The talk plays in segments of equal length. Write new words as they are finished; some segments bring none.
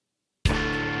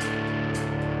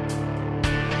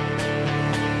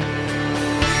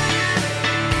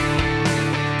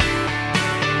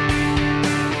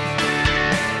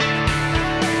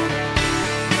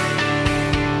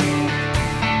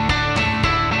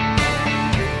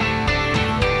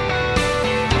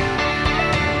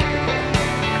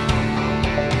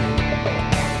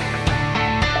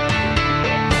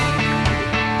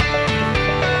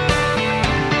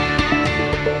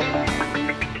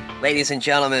Ladies and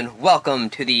gentlemen, welcome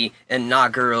to the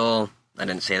inaugural, I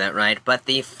didn't say that right, but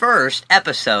the first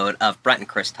episode of Brent and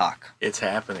Chris Talk. It's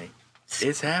happening.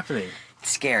 It's happening.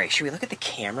 It's scary. Should we look at the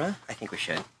camera? I think we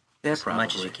should. Yeah, As probably.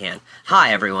 much as you can.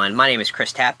 Hi, everyone. My name is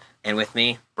Chris Tapp, and with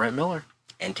me, Brent Miller.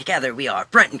 and together we are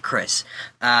Brent and Chris.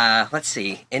 Let's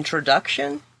see.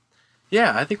 Introduction?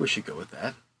 Yeah, I think we should go with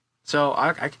that. So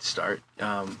I could start.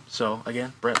 So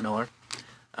again, Brent Miller.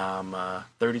 I'm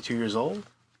 32 years old,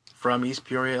 from East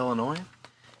Peoria, Illinois,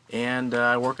 and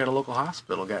I work at a local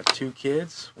hospital. Got 2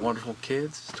 kids, wonderful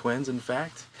kids, twins in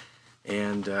fact,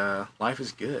 and life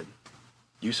is good.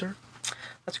 You, sir?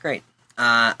 That's great.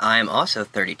 I'm also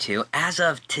 32 as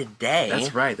of today.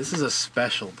 That's right. This is a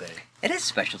special day. It is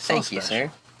special. So Thank you, special.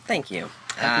 sir. Thank you.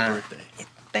 Happy birthday.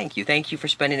 Thank you. Thank you for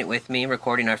spending it with me,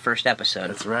 recording our first episode.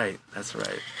 That's right. That's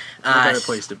right. What a better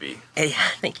place to be.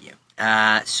 Thank you.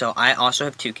 So I also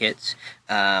have 2 kids.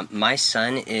 My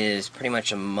son is pretty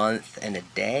much a month and a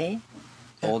day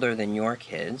older than your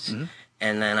kids. Mm-hmm.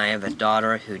 And then I have a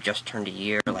daughter who just turned a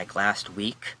year, like last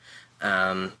week.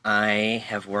 I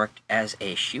have worked as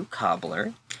a shoe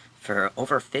cobbler for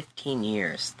over 15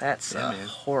 years. That's a man.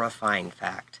 horrifying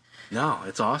fact. No,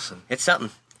 it's awesome. It's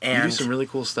something. You do And some really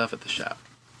cool stuff at the shop.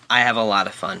 I have a lot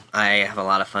of fun. I have a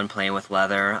lot of fun playing with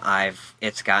leather.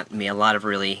 It's gotten me a lot of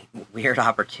really weird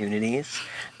opportunities,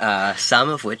 some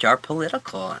of which are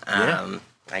political. Yeah.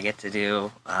 I get to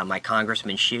do my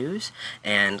congressman's shoes,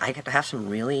 and I get to have some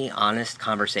really honest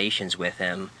conversations with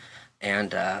him.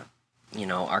 And,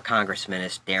 our congressman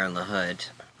is Darren LaHood,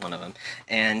 one of them.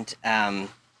 And,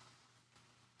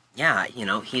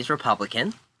 he's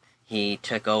Republican. He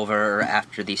took over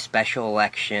after the special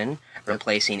election,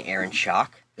 replacing Aaron Schock.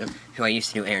 Yep. Who I used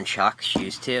to do Aaron Schock's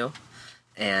shoes to,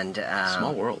 and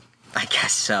Small world. I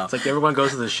guess so. It's like everyone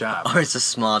goes to the shop. Or it's a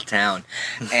small town,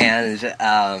 and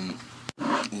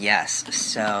yes.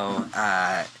 So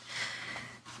I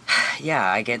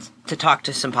get to talk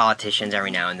to some politicians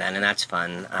every now and then, and that's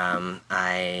fun.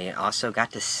 I also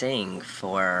got to sing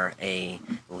for a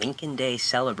Lincoln Day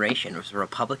celebration. It was a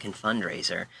Republican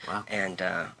fundraiser. Wow. And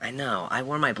I know I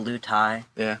wore my blue tie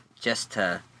Yeah, just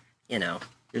to,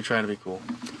 you're trying to be cool.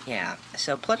 Yeah.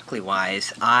 So politically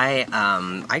wise,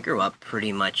 I grew up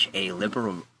pretty much a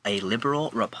liberal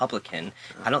Republican.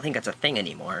 I don't think that's a thing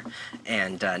anymore,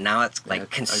 and now it's like I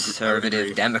would conservative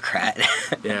agree. Democrat.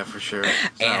 Yeah, for sure.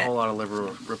 There's not a And- whole lot of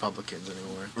liberal Republicans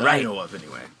anymore. That Right. I know of,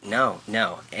 anyway. No,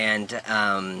 and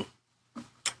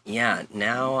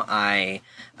now I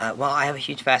have a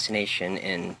huge fascination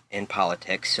in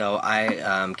politics. So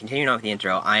I continuing on with the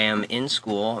intro. I am in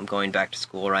school. I'm going back to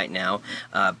school right now,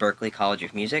 Berklee College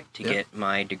of Music, to Yep. get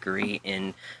my degree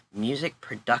in music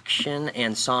production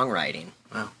and songwriting.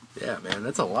 Wow. Yeah, man,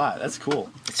 that's a lot. That's cool.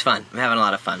 It's fun. I'm having a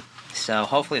lot of fun. So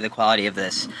hopefully the quality of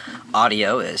this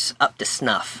audio is up to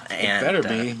snuff. And, It better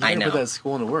be. You I gotta know. put that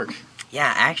school into work. Yeah,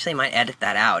 I actually might edit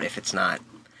that out if it's not.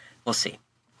 We'll see.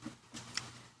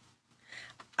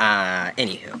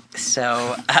 Anywho,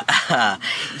 so,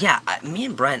 me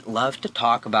and Brent love to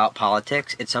talk about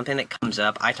politics. It's something that comes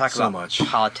up. I talk So about much.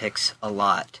 politics a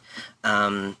lot.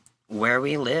 Where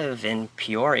we live in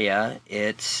Peoria,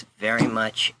 it's very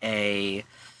much a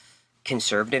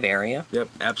conservative area. Yep,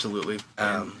 absolutely.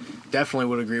 Definitely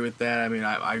would agree with that. I mean,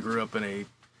 I grew up in a,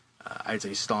 I'd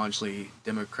say, staunchly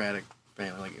Democratic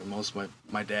family. Like most of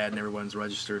my dad and everyone's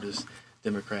registered as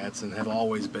Democrats and have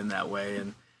always been that way.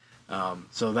 And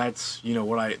so that's,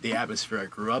 the atmosphere I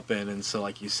grew up in. And so,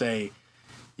 like you say,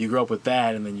 you grow up with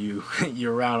that, and then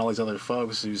you're around all these other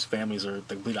folks whose families are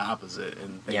the complete opposite,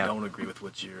 and they Yeah. don't agree with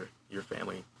what your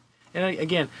family. And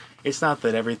again, it's not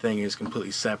that everything is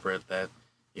completely separate. That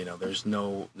there's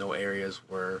no areas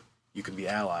where you can be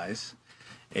allies,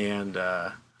 and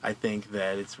I think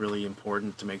that it's really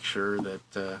important to make sure that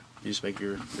you just make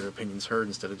your opinions heard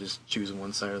instead of just choosing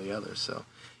one side or the other. So,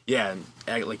 yeah,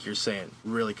 and like you're saying,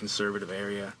 really conservative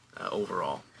area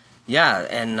overall. Yeah,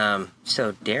 and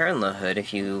so Darren LaHood,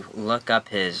 if you look up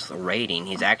his rating,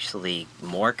 he's actually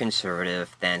more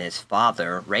conservative than his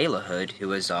father, Ray LaHood, who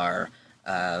was our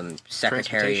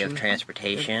Secretary of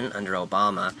Transportation under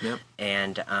Obama. Yep.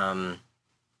 And,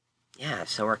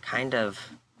 so we're kind of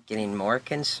getting more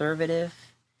conservative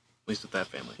At least with that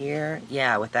family. here.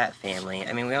 Yeah, with that family.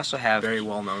 I mean, we also have Very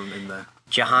well known in the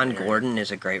Jahan area. Gordon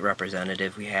is a great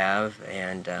representative we have,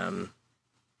 and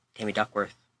Tammy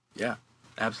Duckworth. Yeah,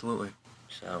 absolutely.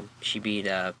 So she beat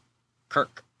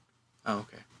Kirk. Oh,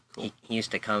 okay. Cool. He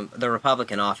used to come. The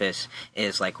Republican office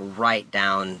is like right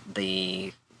down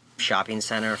the shopping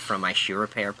center from my shoe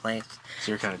repair place.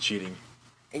 So you're kind of cheating.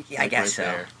 I guess so.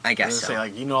 There. I guess was so.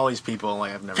 gonna say, all these people,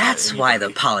 I've never. That's met why the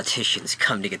anybody. politicians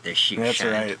come to get their shoes That's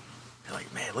shined. right. You're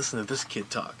like, man, listen to this kid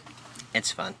talk.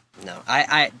 It's fun. No,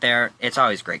 it's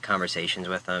always great conversations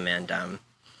with them, and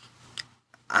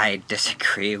I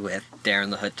disagree with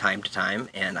Darren LaHood time to time,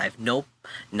 and I've no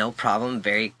problem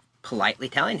very politely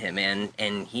telling him,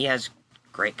 and he has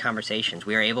great conversations.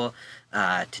 We are able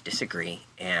to disagree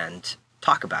and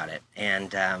talk about it,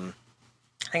 and I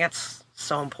think that's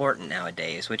so important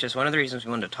nowadays, which is one of the reasons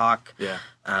we wanted to talk. Yeah.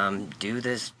 Do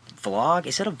this vlog.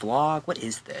 Is it a vlog? What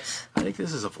is this? I think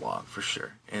this is a vlog for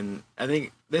sure, and I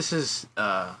think this is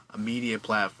a media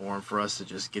platform for us to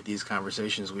just get these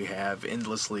conversations we have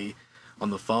endlessly on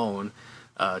the phone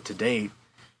to date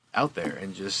out there,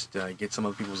 and just get some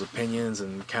of people's opinions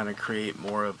and kind of create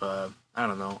more of a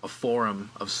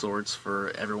forum of sorts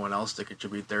for everyone else to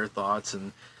contribute their thoughts.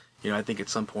 And I think at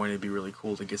some point it'd be really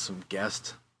cool to get some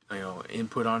guest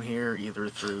input on here, either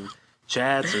through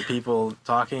chats or people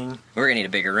talking. We're gonna need a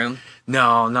bigger room.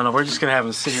 No, we're just gonna have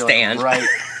them sit here stand. Like,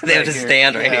 They have to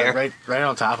stand right here. Right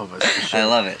on top of us. For sure. I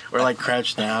love it. We're like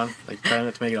crouched down, like trying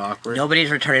not to make it awkward.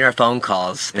 Nobody's returning our phone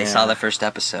calls. They saw the first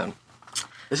episode.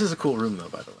 This is a cool room though,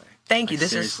 by the way. Thank you.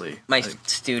 This seriously, is my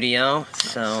studio.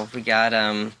 So we got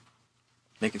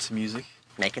making some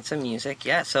music.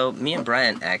 Yeah. So me and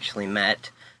Brent actually met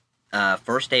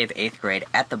first day of 8th grade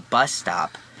at the bus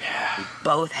stop. Yeah. We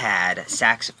both had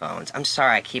saxophones. I'm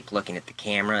sorry, I keep looking at the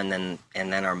camera and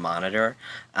then our monitor.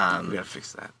 We gotta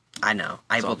fix that. I know.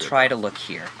 I will try to look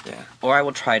here. Yeah. Or I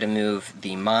will try to move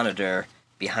the monitor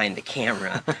behind the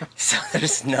camera so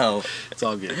there's no. It's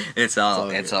all good. It's all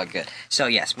good. So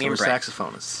yes, me and Brent. We're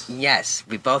saxophonists. Yes,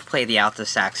 we both play the alto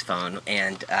saxophone,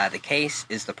 and the case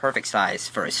is the perfect size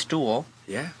for a stool.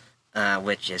 Yeah.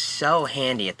 Which is so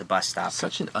handy at the bus stop.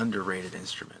 Such an underrated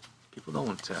instrument. People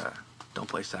don't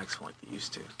play saxophone like they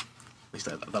used to. At least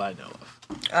that I know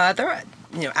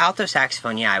of. Alto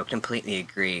saxophone, yeah, I would completely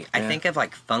agree. I Yeah. think of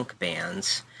like funk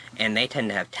bands, and they tend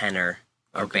to have tenor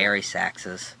or bari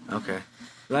saxes. Okay.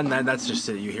 That's just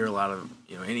it. You hear a lot of,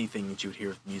 anything that you would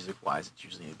hear music-wise, it's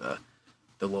usually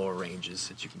the lower ranges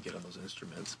that you can get on those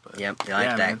instruments. But Yep, they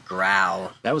like that man.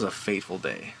 growl. That was a fateful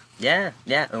day. Yeah,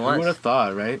 it was. Who would have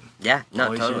thought, right? Yeah, no,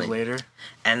 All these totally. years later.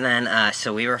 And then,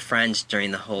 so we were friends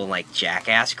during the whole, like,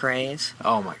 Jackass craze.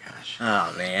 Oh, my gosh.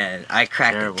 Oh, man. I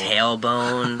cracked Terrible. a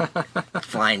tailbone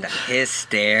flying down his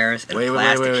stairs in Wait. a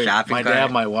plastic shopping My cart.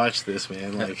 dad might watch this,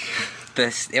 man. Like,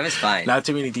 It was fine. not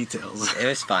too many details. It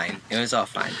was fine. It was all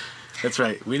fine. That's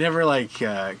right. We never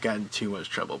got in too much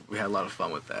trouble. We had a lot of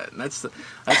fun with that, and that's a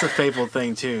fateful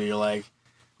thing too. You're like,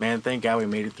 man, thank God we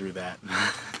made it through that.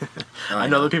 I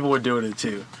know that people were doing it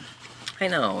too. I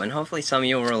know, and hopefully some of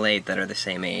you will relate that are the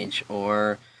same age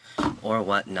or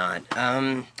whatnot.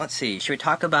 Let's see. Should we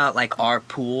talk about like our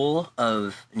pool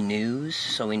of news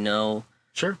so we know?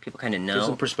 Sure. People kind of know. Give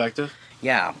some perspective.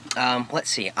 Yeah. Let's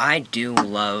see. I do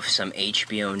love some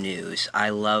HBO news. I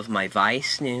love my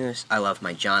Vice news. I love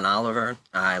my John Oliver.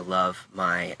 I love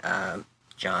my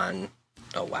John.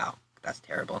 Oh wow, that's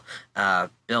terrible.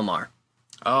 Bill Maher.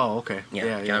 Oh, okay.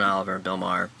 Yeah. John Oliver, Bill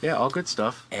Maher. Yeah, all good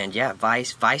stuff. And yeah,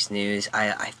 Vice News.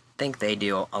 I think they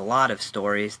do a lot of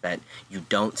stories that you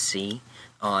don't see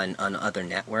on other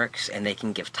networks, and they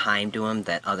can give time to them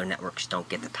that other networks don't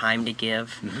get the time to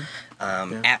give.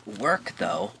 Mm-hmm. At work,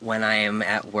 though, when I am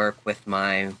at work with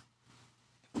my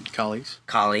colleagues,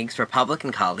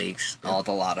 Republican colleagues, a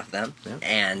lot of them,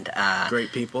 and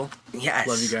great people. Yes,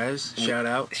 love you guys. Shout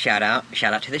out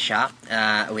to the shop.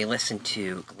 We listen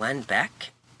to Glenn Beck,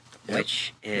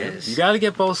 which is you got to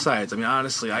get both sides. I mean,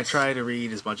 honestly, I try to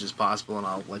read as much as possible, and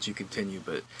I'll let you continue.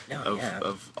 But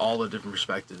of all the different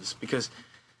perspectives, because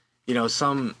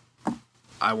some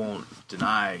I won't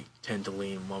deny tend to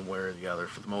lean one way or the other.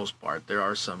 For the most part, there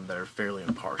are some that are fairly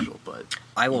impartial, but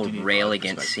I will rail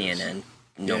against CNN.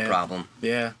 No problem.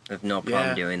 Yeah. I have no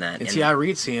problem doing that. And see, I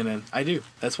read CNN. I do.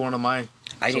 That's one of my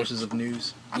sources of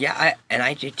news. Yeah,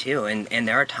 I do too. And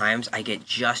there are times I get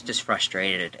just as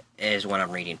frustrated as when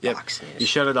I'm reading Fox News. You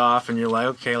shut it off and you're like,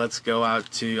 okay, let's go out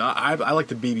to... I like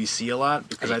the BBC a lot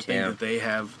because I think that they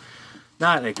have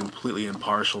not a completely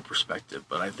impartial perspective,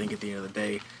 but I think at the end of the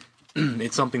day,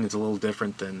 it's something that's a little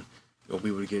different than what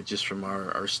we would get just from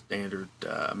our standard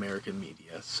American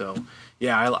media. So,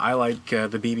 yeah, I like the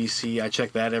BBC. I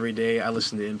check that every day. I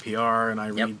listen to NPR, and I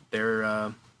read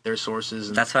their sources.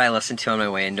 And that's what I listen to on my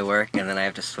way into work, and then I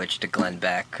have to switch to Glenn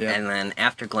Beck. Yeah. And then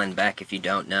after Glenn Beck, if you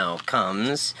don't know,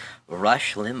 comes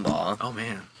Rush Limbaugh. Oh,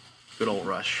 man. Good old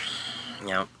Rush.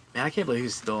 Yep. Man, I can't believe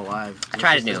he's still alive. I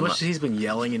try to do as much as he's been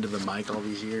yelling into the mic all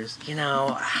these years.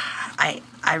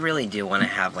 I really do want to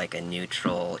have like a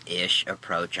neutral-ish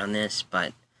approach on this,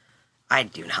 but I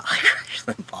do not like Rush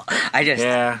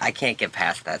Limbaugh. I can't get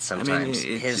past that sometimes. I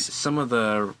mean, some of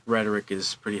the rhetoric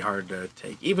is pretty hard to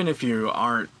take, even if you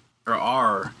aren't or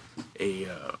are a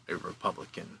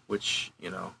Republican, which, you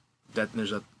know, that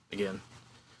there's a, again.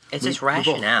 It's his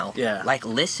rationale. Yeah. Like,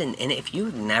 listen, and if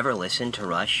you've never listened to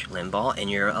Rush Limbaugh and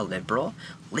you're a liberal,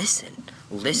 listen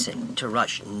to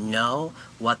Rush. Know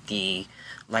what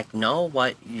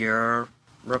your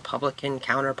Republican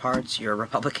counterparts, your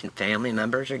Republican family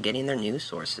members are getting their news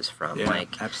sources from. Yeah,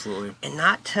 like, absolutely. And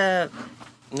not to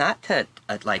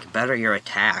like better your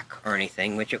attack or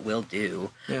anything, which it will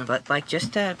do, but like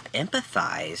just to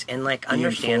empathize and like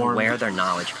understand where their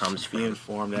knowledge comes from. Be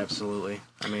informed, absolutely.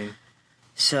 I mean,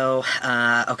 so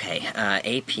okay,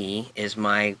 AP is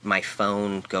my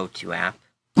phone go-to app.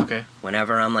 Okay.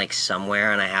 Whenever I'm like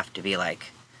somewhere and I have to be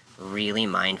like really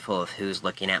mindful of who's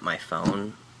looking at my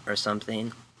phone or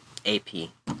something, AP.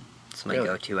 It's my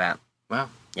go-to app. Wow.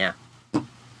 Yeah.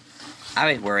 I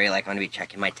always worry, like, I'm going to be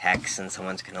checking my texts and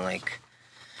someone's going to, like,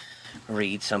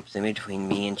 read something between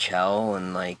me and Chell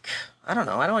and, like, I don't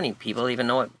know. I don't want any people to even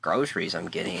know what groceries I'm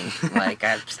getting. Like,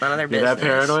 it's none of their business.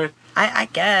 You're that paranoid? I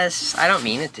guess. I don't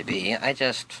mean it to be. I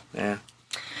just... Yeah.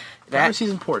 Privacy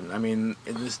is important. I mean,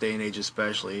 in this day and age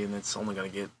especially, and it's only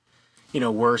going to get, you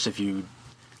know, worse if you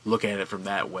look at it from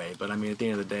that way. But, I mean, at the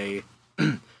end of the day,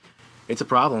 it's a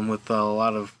problem with a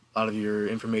lot of your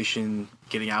information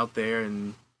getting out there,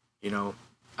 and, you know,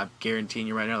 I'm guaranteeing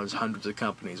you right now there's hundreds of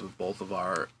companies with both of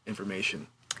our information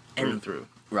through and through.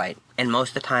 Right. And most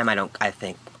of the time I don't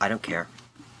care.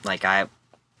 Like,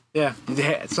 yeah,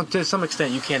 to some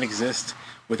extent you can't exist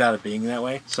without it being that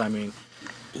way. So, I mean...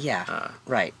 Yeah,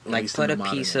 right. Like, put a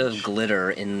piece of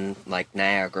glitter in, like,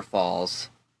 Niagara Falls,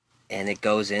 and it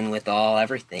goes in with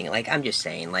everything. Like, I'm just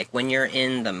saying, like, when you're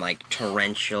in the, like,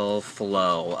 torrential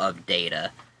flow of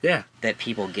data... Yeah. That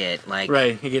people get, like...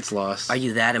 Right, it gets lost. Are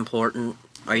you that important?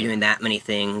 Are you doing that many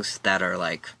things that are,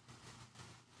 like...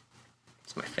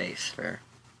 It's my face for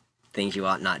things you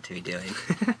ought not to be doing.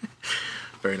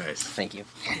 Very nice. Thank you.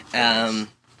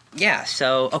 Yeah,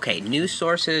 so, okay, news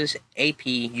sources, AP,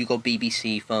 you go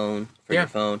BBC phone for your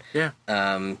phone. Yeah.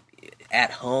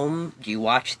 At home, do you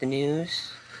watch the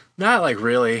news? Not, like,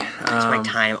 really. That's my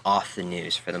time off the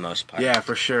news for the most part. Yeah,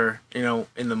 for sure. You know,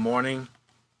 in the morning...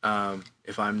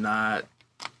 if I'm not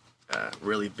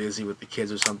really busy with the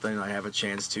kids or something, I have a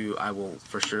chance to, I will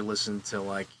for sure listen to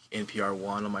like NPR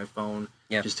One on my phone,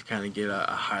 just to kind of get a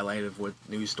highlight of what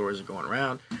news stories are going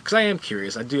around. Because I am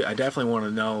curious. I definitely want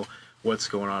to know what's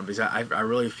going on, because I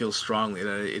really feel strongly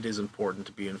that it is important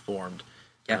to be informed.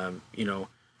 Yeah. You know,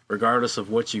 regardless of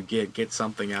what you get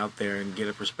something out there and get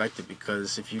a perspective,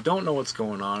 because if you don't know what's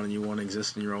going on and you want to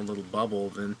exist in your own little bubble,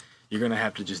 then you're going to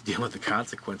have to just deal with the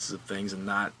consequences of things and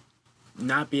not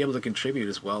be able to contribute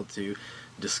as well to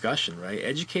discussion, right?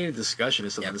 Educated discussion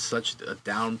is something that's such a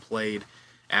downplayed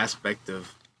aspect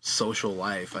of social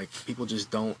life. Like, people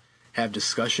just don't have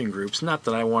discussion groups. Not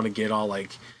that I want to get all,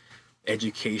 like,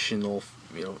 educational,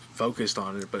 you know, focused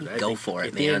on it, but Go for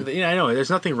it, man. I know. There's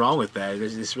nothing wrong with that.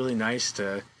 It's really nice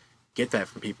to get that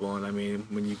from people. And, I mean,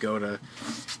 when you go to,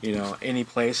 you know, any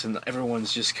place and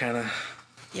everyone's just kind of...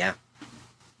 Yeah.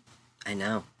 I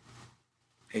know.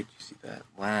 Hey, did you see that?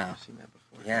 Wow. I've seen that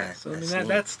before. Yeah. So, I mean,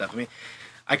 that stuff. I mean,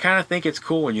 I kind of think it's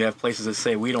cool when you have places that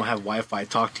say, we don't have Wi-Fi,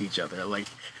 talk to each other. Like,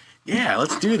 yeah,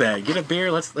 let's do that. Get a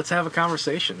beer. Let's have a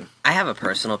conversation. I have a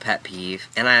personal pet peeve,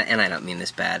 and I don't mean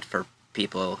this bad for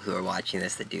people who are watching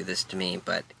this that do this to me,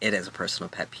 but it is a personal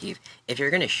pet peeve. If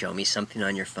you're going to show me something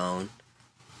on your phone,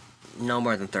 no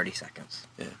more than 30 seconds.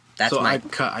 Yeah. That's so my...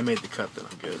 I made the cut, then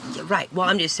I'm good. Right. Well,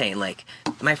 I'm just saying, like,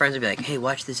 my friends would be like, hey,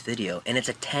 watch this video, and it's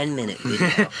a 10-minute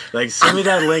video. Like, send me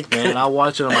that link, man, and I'll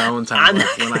watch it on my own time. I'm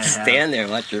not going to stand there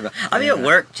and watch your... I'll be at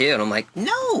work, too, and I'm like,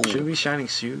 no! Should we be shining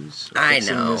shoes? I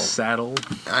fixing know. This saddle?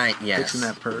 Yes. Fixing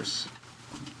that purse?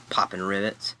 Popping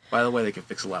rivets. By the way, they can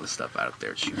fix a lot of stuff out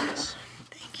there at Shoes.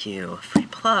 Thank you. Free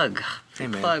plug. Hey,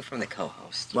 man. Plug from the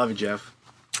co-host. Love you, Jeff.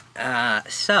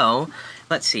 So,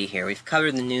 let's see here. We've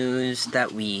covered the news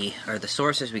or the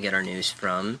sources we get our news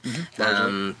from.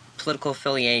 Mm-hmm. Political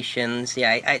affiliations.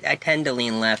 Yeah, I tend to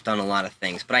lean left on a lot of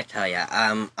things, but I tell you,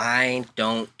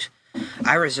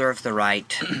 I reserve the right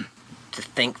to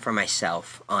think for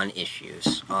myself on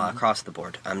issues across the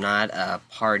board. I'm not a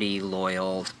party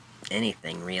loyal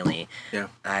anything, really. Yeah.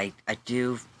 I'm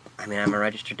a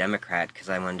registered Democrat because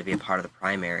I wanted to be a part of the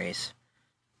primaries.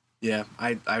 Yeah,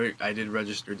 I did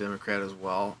register Democrat as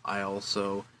well. I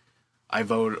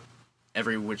vote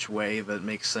every which way that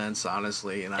makes sense,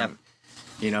 honestly. And I'm,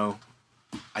 you know,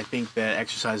 I think that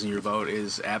exercising your vote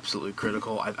is absolutely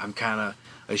critical. I'm kind of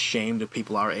ashamed of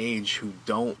people our age who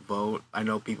don't vote. I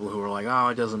know people who are like, oh,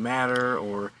 it doesn't matter,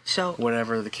 or So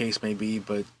whatever the case may be,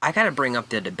 but I got to bring up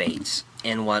the debates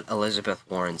and what Elizabeth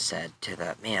Warren said to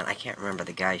that man. I can't remember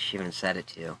the guy she even said it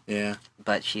to, yeah,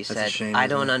 but she that's a said, shame, "I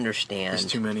isn't don't it? understand." There's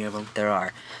too many of them. There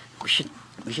are. We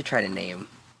should try to name.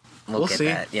 We'll get see.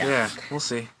 that. Yeah, we'll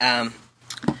see.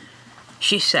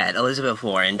 She said, Elizabeth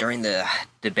Warren, during the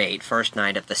debate, first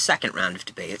night of the second round of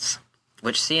debates,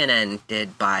 which CNN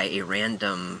did by a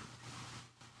random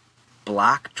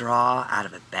block draw out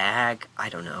of a bag. I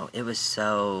don't know. It was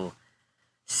so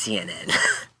CNN.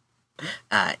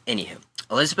 Anywho,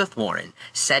 Elizabeth Warren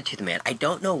said to the man, I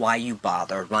don't know why you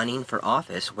bother running for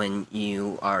office when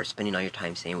you are spending all your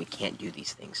time saying we can't do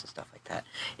these things and stuff like that.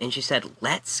 And she said,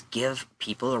 let's give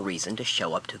people a reason to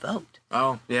show up to vote.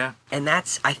 Oh, yeah. And I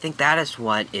think that is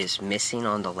what is missing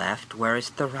on the left, whereas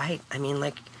the right, I mean,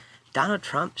 like, Donald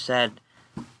Trump said,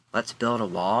 let's build a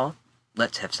wall,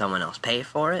 let's have someone else pay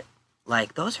for it.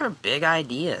 Like, those are big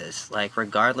ideas. Like,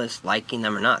 regardless liking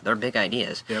them or not, they're big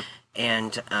ideas. Yep.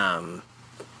 And,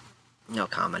 no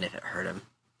comment if it hurt him.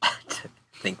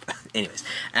 Anyways,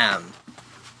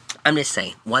 I'm just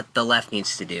saying, what the left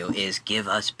needs to do is give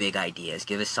us big ideas.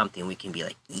 Give us something we can be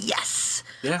like, yes!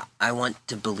 Yeah. I want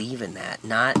to believe in that.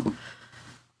 Not,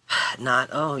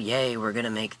 oh, yay, we're going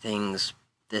to make things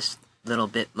this little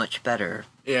bit much better.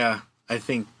 Yeah, I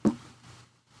think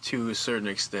to a certain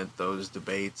extent, those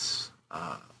debates,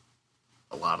 a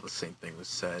lot of the same thing was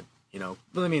said, you know.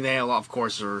 But I mean, they, of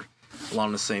course, are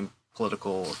along the same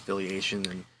political affiliation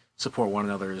and support one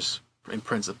another's, in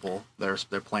principle, their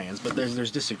plans. But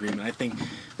there's disagreement. I think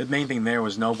the main thing there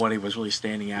was nobody was really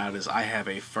standing out as I have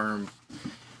a firm,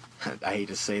 I hate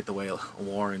to say it the way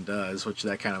Warren does, which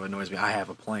that kind of annoys me, I have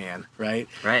a plan, right?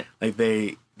 Right. Like,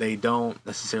 they don't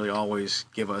necessarily always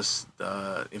give us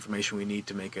the information we need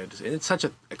to make a decision. It's such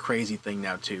a crazy thing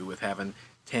now, too, with having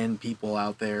 10 people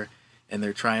out there, and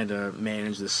they're trying to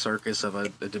manage this circus of a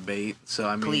debate. So,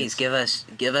 I mean... Please, give us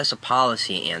a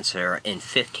policy answer in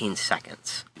 15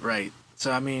 seconds. Right.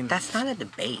 So, I mean... That's not a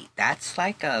debate. That's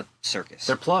like a circus.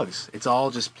 They're plugs. It's all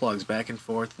just plugs back and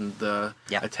forth, and the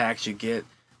Yep. attacks you get,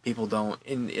 people don't...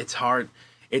 And it's hard...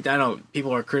 I know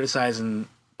people are criticizing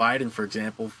Biden, for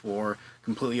example, for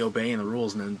completely obeying the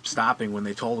rules and then stopping when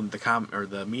they told him,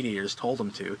 the mediators told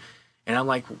him to. And I'm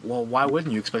like, well, why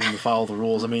wouldn't you expect him to follow the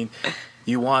rules? I mean,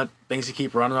 you want things to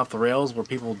keep running off the rails where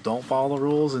people don't follow the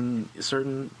rules in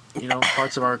certain,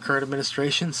 parts of our current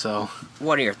administration. So,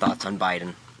 what are your thoughts on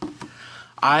Biden?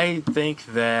 I think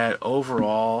that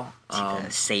overall, a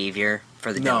savior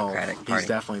for the Democratic Party. No, he's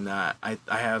definitely not. I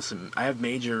have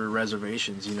major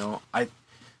reservations.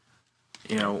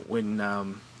 When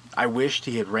I wished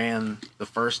he had ran the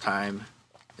first time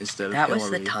instead of Hillary. That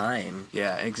was the time.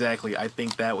 Yeah, exactly. I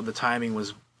think that the timing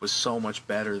was so much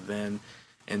better then,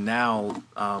 and now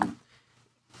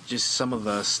just some of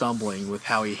the stumbling with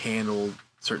how he handled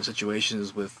certain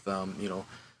situations with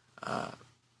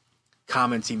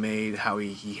comments he made, how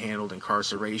he handled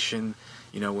incarceration,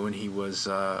 when he was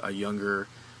a younger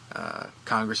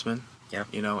congressman. Yeah.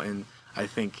 And I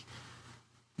think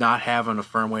not having a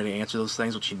firm way to answer those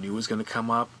things, which he knew was going to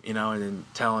come up, and then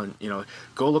telling,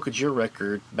 go look at your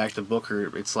record, back to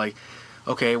Booker, it's like,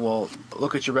 okay, well,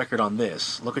 look at your record on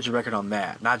this, look at your record on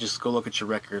that, not just go look at your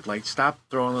record, like, stop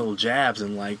throwing little jabs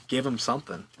and, like, give him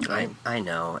something. I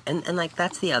know, and like,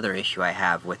 that's the other issue I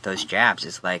have with those jabs,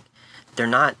 is, like, they're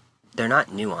not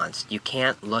nuanced. You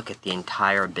can't look at the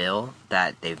entire bill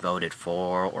that they voted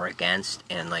for or against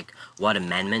and, like, what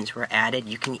amendments were added.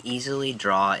 You can easily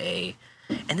draw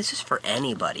and this is for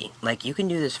anybody. Like, you can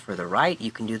do this for the right,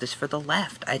 you can do this for the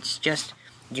left. It's just,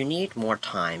 you need more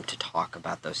time to talk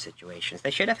about those situations.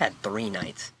 They should have had 3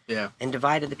 nights. Yeah. And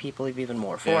divided the people even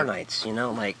more. 4 nights,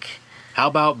 like... How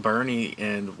about Bernie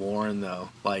and Warren,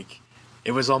 though? Like,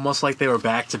 it was almost like they were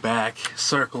back-to-back,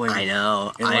 circling. I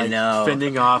know, and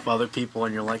fending off other people,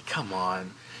 and you're like, come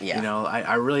on. Yeah.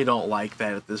 I really don't like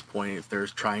that at this point if they're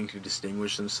trying to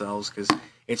distinguish themselves, because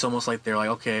it's almost like they're like,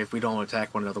 okay, if we don't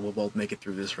attack one another, we'll both make it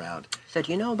through this round. So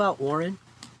do you know about Warren?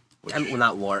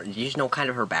 Not Warren. Do you just know kind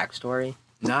of her backstory?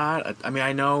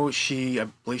 I know I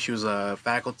believe she was a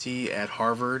faculty at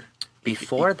Harvard.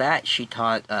 Before that, she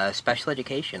taught special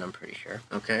education, I'm pretty sure.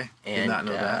 Okay. And, did not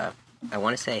know that. I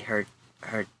want to say her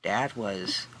dad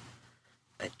was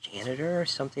a janitor or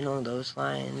something along those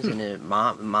lines, and her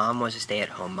mom was a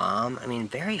stay-at-home mom. I mean,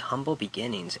 very humble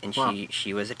beginnings, and wow.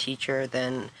 she was a teacher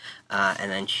then, and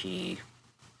then she,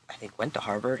 I think, went to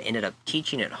Harvard, ended up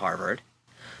teaching at Harvard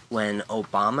when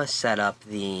Obama set up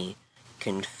the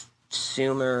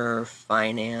Consumer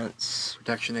Finance.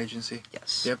 Protection Agency.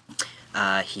 Yes.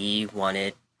 Yep. He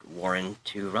wanted Warren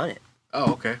to run it.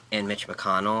 Oh, okay. And Mitch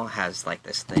McConnell has like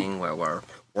this thing where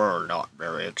we're not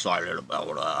very excited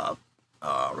about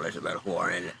Elizabeth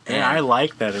Warren. And Yeah, I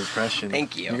like that impression.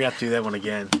 Thank you. You're gonna have to do that one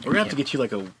again. We're gonna have to get you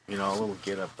like a little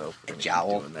get up though. A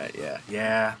jowl. Doing that.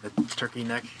 Yeah, the turkey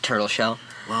neck. Turtle shell.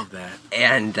 Love that.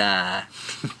 And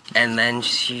and then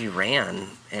she ran,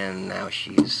 and now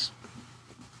she's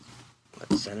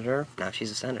what, senator. Now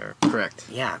she's a senator. Correct.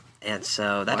 Yeah, and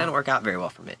so that didn't work out very well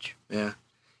for Mitch. Yeah.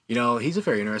 He's a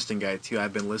very interesting guy too.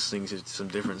 I've been listening to some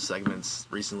different segments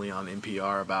recently on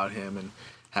NPR about him and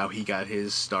how he got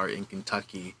his start in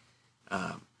Kentucky.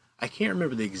 I can't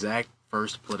remember the exact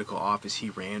first political office he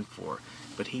ran for,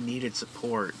 but he needed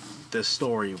support. The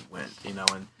story went,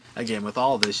 and again, with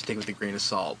all this, you take it with a grain of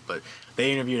salt, but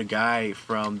they interviewed a guy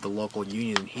from the local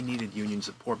union, and he needed union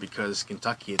support because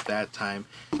Kentucky at that time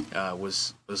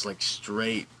was like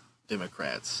straight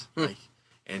Democrats,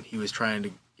 and he was trying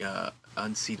to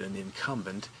unseat an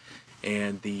incumbent.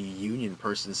 And the union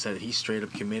person said that he straight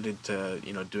up committed to,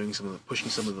 pushing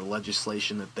some of the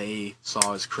legislation that they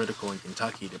saw as critical in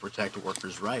Kentucky to protect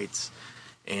workers' rights.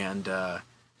 And at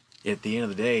the end of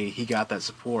the day, he got that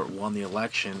support, won the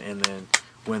election, and then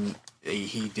when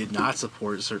he did not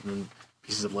support certain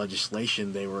pieces of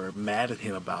legislation, they were mad at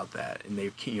him about that, and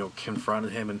they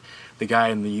confronted him. And the guy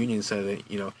in the union said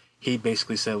that he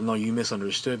basically said, well, "No, you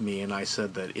misunderstood me," and I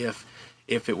said that if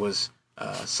it was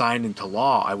signed into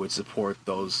law, I would support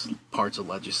those parts of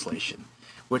legislation.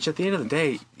 Which at the end of the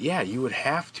day, yeah, you would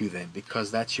have to then,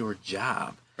 because that's your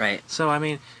job. Right. So I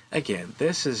mean, again,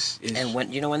 this is And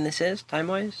when when this is time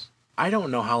wise? I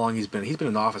don't know how long he's been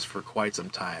in office for quite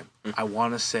some time. I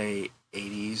want to say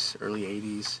 80s, early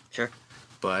 80s. Sure.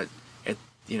 But at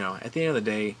the end of the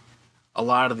day, a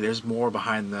lot of there's more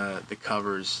behind the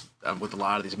covers with a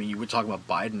lot of these. I mean, you were talking about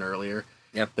Biden earlier.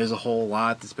 Yep. There's a whole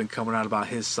lot that's been coming out about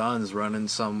his sons running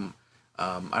some,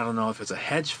 I don't know if it's a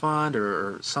hedge fund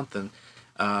or something,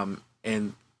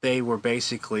 and they were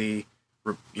basically,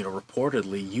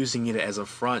 reportedly using it as a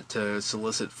front to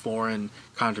solicit foreign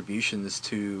contributions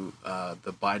to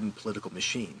the Biden political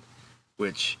machine,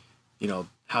 which,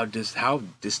 how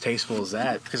distasteful is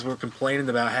that? Because we're complaining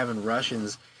about having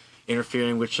Russians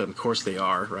interfering, which of course they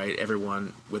are, right?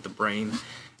 Everyone with a brain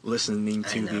listening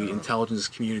to the intelligence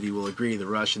community will agree the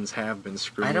Russians have been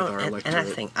screwing with our electorate. And I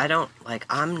think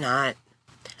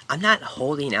I'm not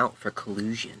holding out for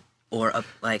collusion or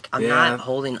I'm not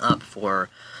holding up for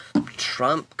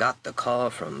Trump got the call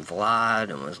from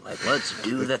Vlad and was like, let's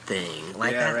do the thing.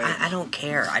 Like that, right. I don't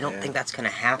care. I don't think that's gonna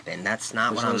happen. That's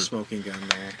not There's what no I'm smoking gun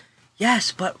there.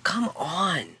 Yes, but come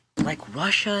on. Like,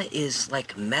 Russia is,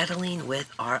 meddling with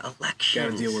our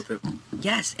elections. Gotta deal with it.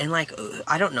 Yes, and,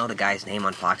 I don't know the guy's name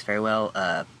on Fox very well.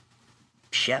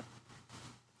 Shep?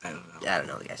 I don't know. I don't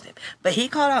know the guy's name. But he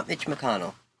called out Mitch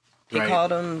McConnell. He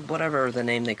called him, whatever the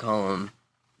name they call him,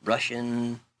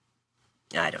 Russian...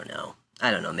 I don't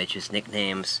know Mitch's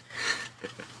nicknames.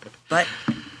 But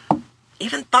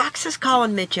even Fox is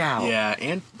calling Mitch out. Yeah,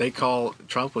 and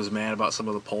Trump was mad about some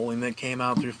of the polling that came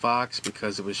out through Fox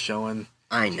because it was showing...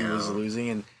 He was losing,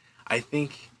 and I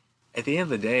think at the end of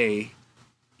the day,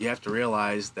 you have to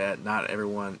realize that not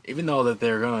everyone, even though that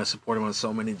they're going to support him on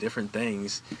so many different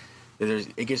things,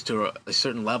 it gets to a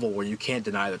certain level where you can't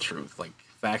deny the truth. Like,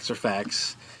 facts are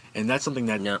facts, and that's something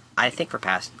that... No, I think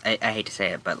I hate to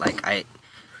say it, but,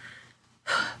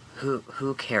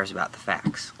 who cares about the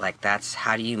facts? That's,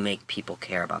 how do you make people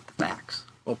care about the facts?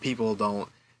 Well, people don't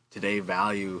today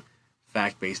value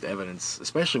fact-based evidence,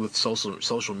 especially with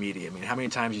social media. I mean, how many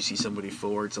times you see somebody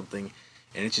forward something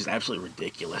and it's just absolutely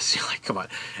ridiculous? You're like, come on.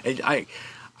 And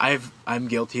I'm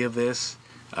guilty of this,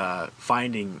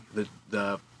 finding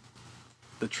the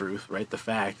truth, right, the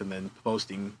fact, and then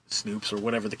posting snoops or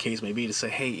whatever the case may be to say,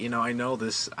 hey, I know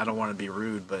this, I don't want to be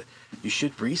rude, but you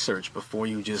should research before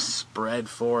you just spread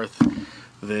forth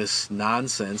this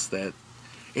nonsense that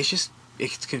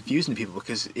it's confusing people,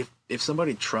 because if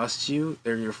somebody trusts you,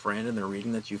 they're your friend, and they're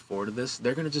reading that you forwarded this,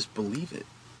 they're gonna just believe it,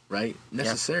 right?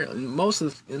 Necessarily. Yeah. Most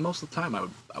of the time, I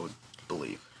would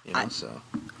believe, So.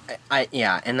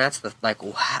 And that's the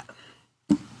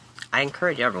I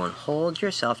encourage everyone, hold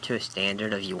yourself to a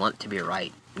standard of you want to be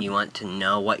right. You want to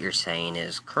know what you're saying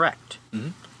is correct,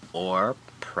 or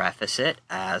preface it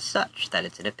as such that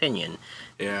it's an opinion.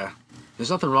 Yeah, there's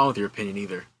nothing wrong with your opinion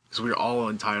either. Because we're all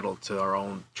entitled to our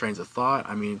own trains of thought.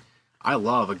 I mean, I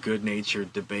love a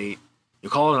good-natured debate. You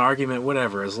call it an argument,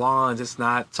 whatever, as long as it's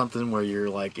not something where you're,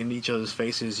 in each other's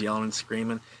faces, yelling and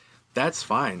screaming. That's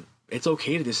fine. It's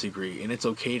okay to disagree, and it's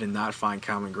okay to not find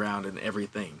common ground in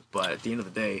everything. But at the end of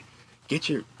the day,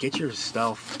 get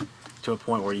yourself to a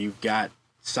point where you've got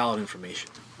solid information.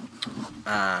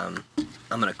 I'm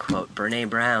gonna quote Brene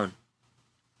Brown.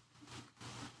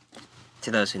 To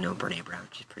those who know Brene Brown,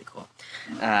 she's pretty cool.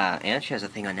 And she has a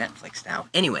thing on Netflix now.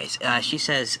 Anyways, she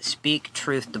says, "Speak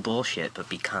truth to bullshit, but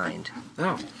be kind."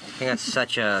 Oh, I think that's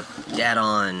such a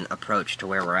dead-on approach to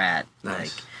where we're at.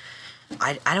 nice.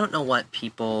 Like, I don't know what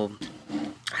people...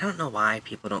 I don't know why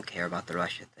people don't care about the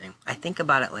Russia thing. I think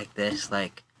about it like this,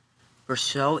 like, we're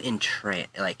so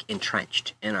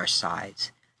entrenched in our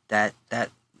sides that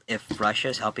if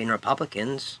Russia's helping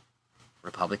Republicans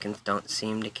don't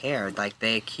seem to care. Like,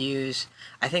 they accuse...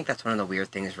 I think that's one of the weird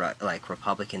things, like,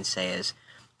 Republicans say is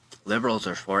liberals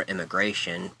are for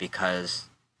immigration because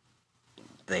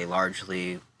they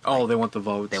largely... Oh, they want the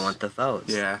votes. They want the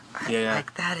votes. Yeah.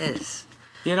 Like, that is...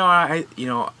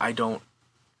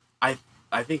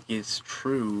 I think it's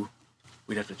true.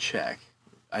 We'd have to check.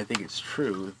 I think it's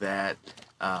true that,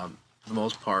 for the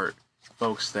most part,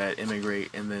 folks that immigrate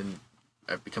and then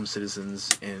become citizens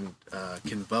and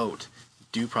can vote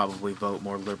do probably vote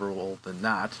more liberal than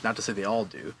not. Not to say they all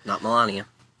do. Not Melania.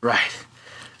 Right.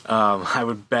 I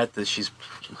would bet that she's...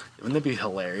 Wouldn't it be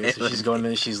hilarious if she's going in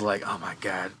and she's like, "Oh my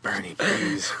God, Bernie,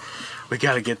 please. We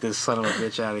got to get this son of a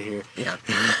bitch out of here." Yeah.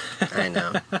 I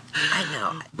know.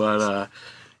 But,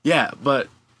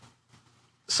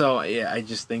 I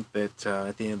just think that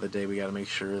at the end of the day, we got to make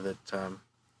sure that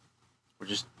we're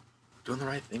just doing the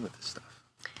right thing with this stuff.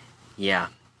 Yeah.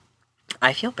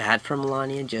 I feel bad for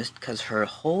Melania just because her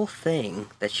whole thing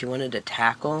that she wanted to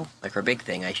tackle, like her big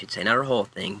thing, I should say, not her whole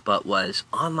thing, but was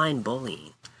online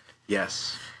bullying.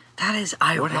 Yes. That is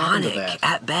ironic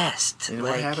at best. And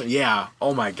what happened? Yeah.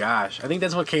 Oh my gosh. I think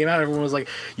that's what came out. Everyone was like,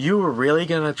 "You were really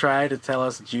going to try to tell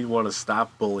us that you want to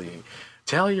stop bullying?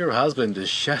 Tell your husband to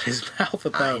shut his mouth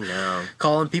about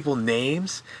calling people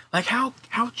names." Like, how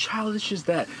childish is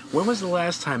that? When was the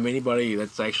last time anybody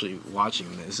that's actually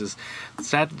watching this has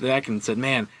sat back and said,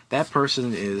 "Man, that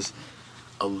person is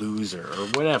a loser," or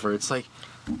whatever? It's like,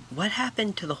 what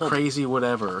happened to the whole crazy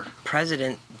whatever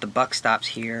president? The buck stops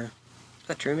here. Is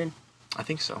that Truman? I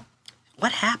think so.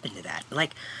 What happened to that?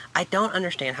 Like, I don't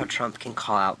understand how Trump can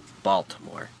call out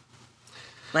Baltimore.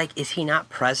 Like, is he not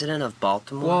president of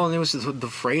Baltimore? Well, and it was the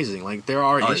phrasing. Like, there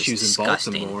are issues in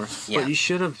Baltimore, yeah. But you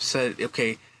should have said,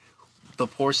 okay, the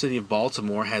poor city of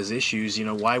Baltimore has issues.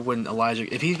 Why wouldn't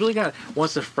Elijah? If he really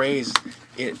wants to phrase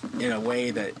it in a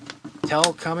way that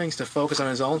tell Cummings to focus on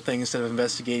his own thing instead of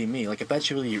investigating me. Like, if that's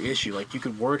really your issue, like, you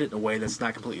could word it in a way that's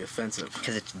not completely offensive.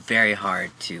 Because it's very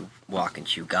hard to walk and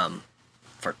chew gum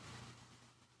for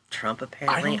Trump,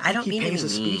 apparently. I don't think he pays a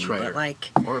speechwriter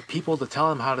or people to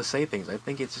tell him how to say things. I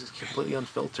think it's just completely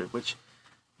unfiltered, which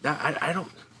I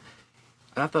don't...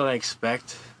 Not that I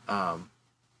expect...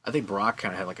 I think Barack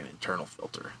kind of had like an internal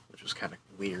filter, which was kind of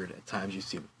weird. At times you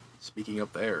see him speaking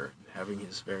up there and having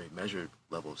his very measured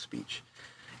level of speech.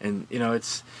 And,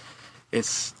 it's...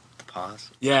 The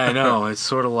pause. Yeah, I know. It's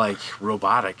sort of like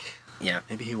robotic. Yeah.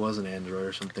 Maybe he was an android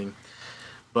or something.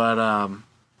 But,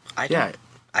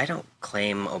 I don't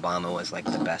claim Obama was like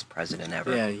the best president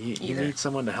ever. Yeah, you need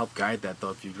someone to help guide that,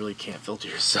 though, if you really can't filter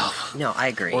yourself. No, I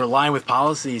agree. Or align with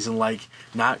policies and, like,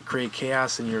 not create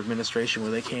chaos in your administration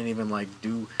where they can't even, like,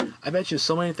 do... I bet you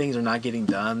so many things are not getting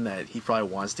done that he probably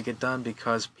wants to get done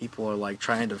because people are, like,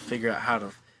 trying to figure out how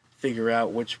to figure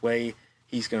out which way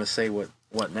he's going to say what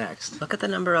next. Look at the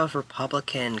number of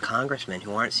Republican congressmen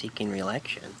who aren't seeking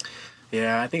re-election.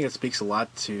 Yeah, I think it speaks a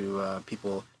lot to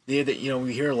people... Yeah,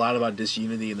 we hear a lot about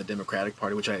disunity in the Democratic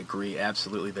Party, which I agree.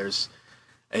 Absolutely, there's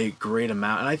a great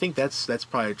amount, and I think that's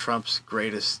probably Trump's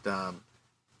greatest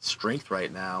strength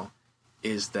right now,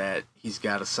 is that he's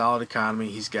got a solid economy,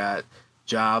 he's got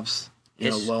jobs,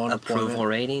 low unemployment. His approval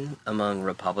rating among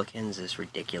Republicans is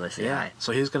ridiculously high.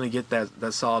 So he's going to get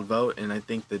that solid vote, and I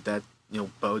think that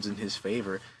bodes in his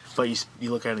favor. But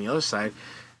you look at it on the other side,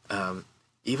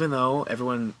 even though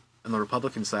everyone on the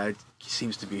Republican side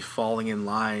seems to be falling in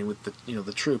line with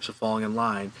the troops are falling in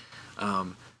line.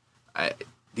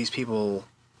 These people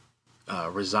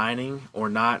resigning or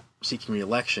not seeking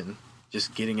re-election,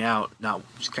 just getting out.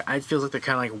 I feel like they're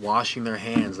kind of like washing their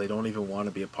hands. They don't even want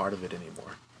to be a part of it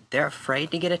anymore. They're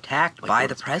afraid to get attacked by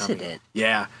the president. Coming.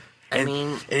 Yeah, and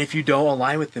if you don't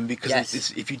align with them, because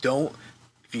if you don't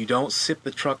sip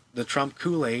the Trump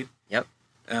Kool-Aid, yep,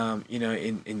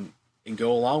 and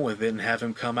go along with it and have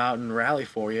him come out and rally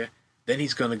for you, then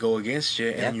he's going to go against you,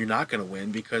 and you're not going to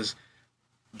win because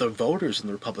the voters on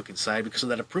the Republican side because of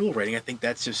that approval rating. I think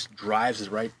that just drives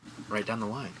it right down the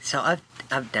line. So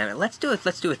I've done it. Let's do a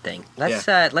thing.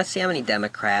 Let's see how many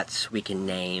Democrats we can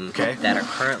name that are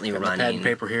currently running. Pad and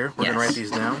paper here. We're gonna write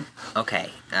these down. Okay.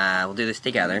 We'll do this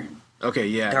together. Okay.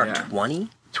 Yeah. There are 20.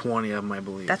 20 of them, I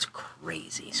believe. That's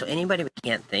crazy. So anybody we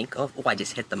can't think of. Oh, I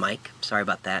just hit the mic. Sorry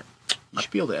about that. You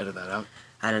should be able to edit that out.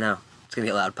 I don't know. It's gonna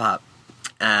be a loud pop.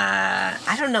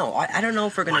 I don't know. I don't know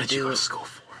if we're gonna What did you go to school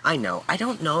for? I know. I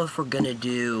don't know if we're gonna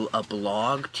do a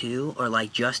blog too, or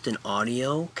like just an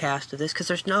audio cast of this, because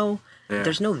there's no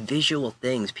visual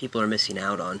things people are missing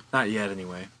out on. Not yet,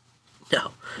 anyway.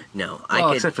 No.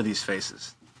 Well, except for these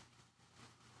faces.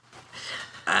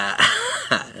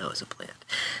 That was a plant.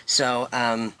 So,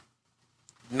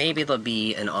 maybe there'll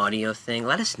be an audio thing.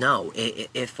 Let us know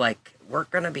if like we're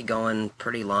gonna be going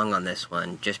pretty long on this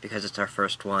one, just because it's our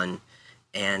first one,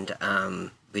 and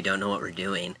we don't know what we're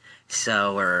doing,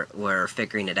 so we're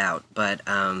figuring it out. But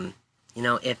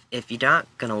if you're not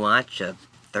gonna watch a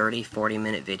 30-40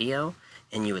 minute video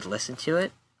and you would listen to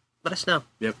it, let us know.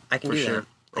 Yep, I can do that.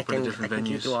 I can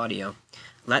do audio.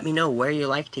 Let me know where you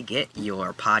like to get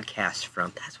your podcast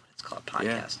from. That's what it's called, podcast.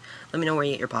 Yeah. Let me know where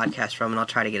you get your podcast from, and I'll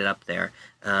try to get it up there.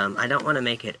 I don't want to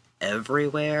make it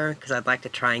everywhere, because I'd like to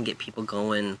try and get people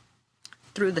going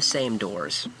through the same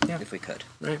doors, if we could.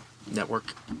 Right.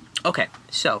 Network. Okay,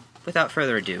 so, without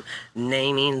further ado,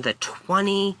 naming the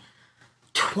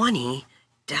 2020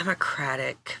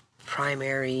 Democratic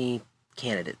primary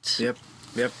candidates. Yep.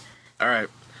 All right.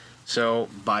 So,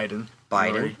 Biden.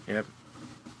 Yep.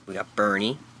 We got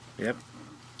Bernie. Yep.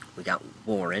 We got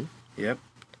Warren. Yep.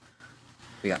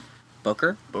 We got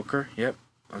Booker. Yep.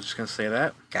 I was just going to say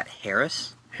that. Got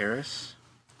Harris.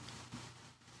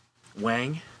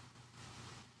 Wang.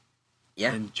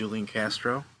 Yeah. And Julian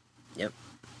Castro. Yep.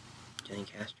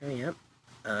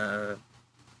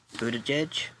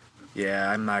 Buttigieg.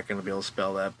 Yeah, I'm not going to be able to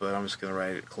spell that, but I'm just going to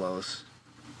write it close.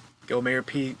 Go Mayor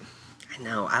Pete. I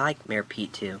know. I like Mayor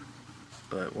Pete, too.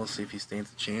 But we'll see if he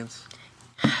stands a chance.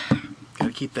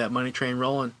 Gotta keep that money train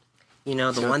rolling. You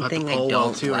know, the one thing I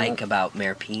don't like about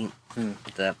Mayor Pete,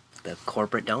 the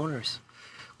corporate donors.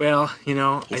 Well,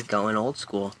 he's going old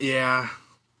school. Yeah.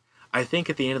 I think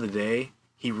at the end of the day,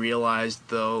 he realized,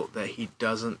 though, that he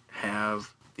doesn't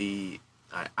have the,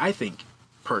 I think,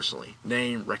 personally,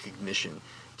 name recognition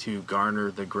to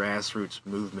garner the grassroots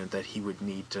movement that he would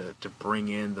need to bring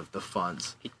in the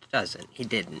funds. He doesn't. He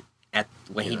didn't.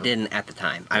 He didn't at the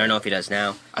time. I don't know if he does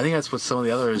now. I think that's what some of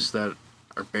the others that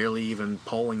are barely even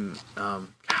polling.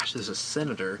 There's a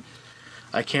senator.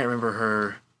 I can't remember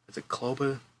her. Is it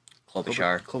Klobuchar?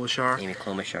 Amy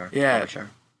Klobuchar. Yeah. Klobuchar.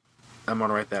 I'm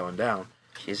gonna write that one down.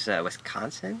 She's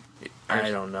Wisconsin? I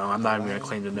don't know. I'm not even gonna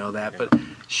claim to know that, but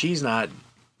she's not,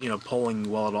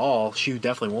 polling well at all. She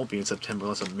definitely won't be in September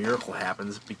unless a miracle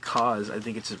happens, because I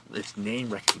think it's name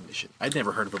recognition. I'd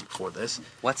never heard of her before this.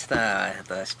 What's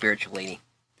the spiritual lady?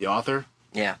 The author?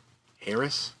 Yeah.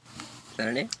 Harris? Is that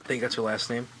her name? I think that's her last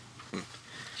name.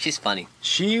 She's funny.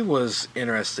 She was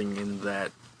interesting in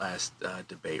that last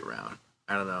debate round.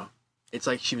 I don't know. It's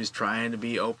like she was trying to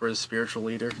be Oprah's spiritual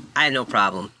leader. I have no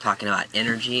problem talking about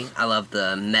energy. I love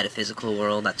the metaphysical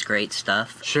world. That's great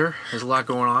stuff. Sure, there's a lot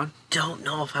going on. Don't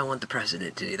know if I want the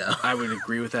president to, though. I would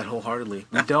agree with that wholeheartedly.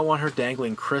 We don't want her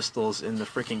dangling crystals in the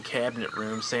freaking cabinet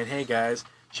room saying, hey guys,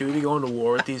 should we be going to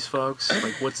war with these folks?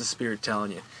 Like, what's the spirit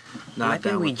telling you? Not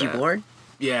down with that. Ouija board?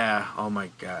 Yeah, oh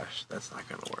my gosh, that's not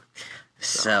going to work.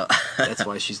 So that's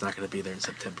why she's not going to be there in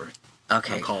September.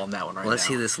 Okay. I'm calling that one right now. Let's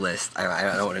see this list. I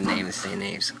don't know what to name the same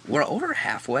names. We're over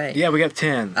halfway. Yeah, we got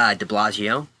 10. De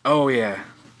Blasio. Oh, yeah.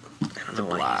 I don't know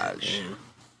why he's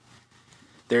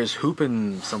There's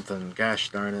Hoopin something. Gosh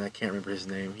darn it, I can't remember his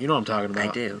name. You know what I'm talking about.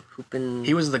 I do. Hoopin.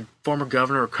 He was the former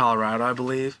governor of Colorado, I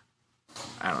believe.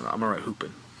 I don't know. I'm going to write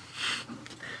Hoopin.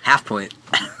 Half point.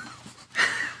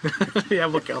 Yeah,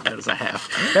 we'll count that as a half.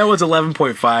 That was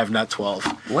 11.5, not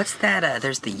 12. What's that?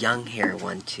 There's the young hair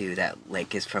one, too, that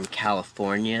is from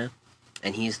California.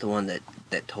 And he's the one that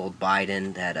told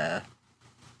Biden that,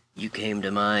 you came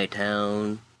to my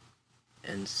town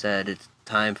and said it's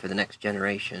time for the next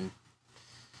generation.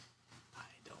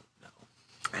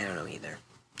 I don't know either.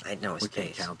 I know his face. We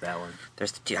can't count that one.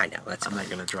 There's the two. I know. I'm not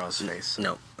going to draw his face.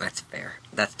 No, that's fair.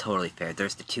 That's totally fair.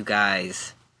 There's the two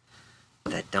guys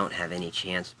that don't have any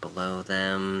chance below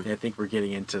them. Yeah, I think we're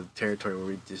getting into territory where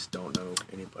we just don't know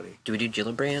anybody. Do we do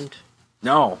Gillibrand?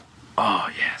 No. Oh,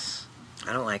 yes.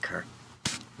 I don't like her.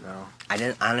 No.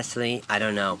 Honestly, I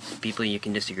don't know. People, you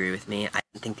can disagree with me. I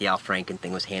didn't think the Al Franken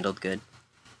thing was handled good.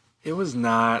 It was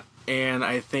not, and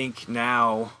I think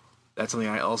now, that's something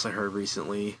I also heard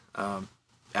recently,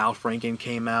 Al Franken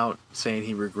came out saying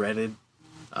he regretted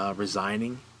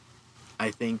resigning.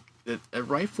 I think that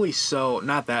rightfully so.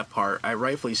 Not that part.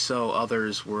 Rightfully so.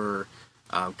 Others were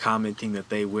commenting that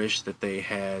they wish that they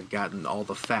had gotten all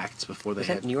the facts before they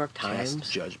had New York cast Times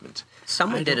judgment.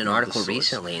 Someone did an article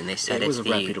recently, and they said it was it's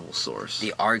a reputable source.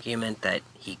 The argument that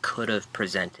he could have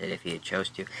presented if he had chose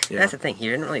to. Yeah. That's the thing. He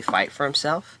didn't really fight for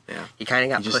himself. Yeah. He kind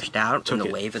of got pushed out in the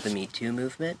it. wave of the Me Too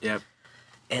movement. Yep.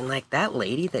 And like that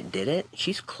lady that did it,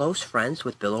 she's close friends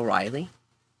with Bill O'Reilly.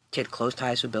 She had close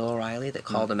ties with Bill O'Reilly that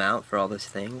called him out for all those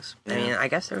things. Yeah. I mean, I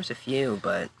guess there was a few,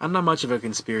 but I'm not much of a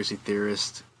conspiracy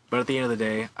theorist, but at the end of the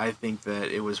day, I think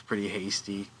that it was pretty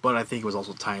hasty. But I think it was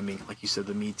also timing. Like you said,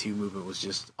 the Me Too movement was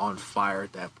just on fire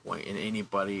at that point, and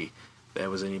anybody that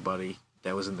was in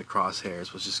the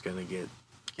crosshairs was just going to get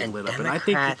lit up. And I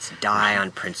think Democrats die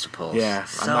on principles. Yeah,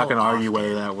 so I'm not going to argue often.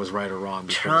 whether that was right or wrong.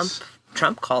 Because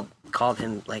Trump called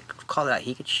him, like, called out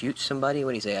he could shoot somebody.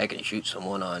 What did he say? I can shoot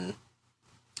someone on...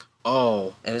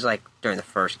 Oh. It was like during the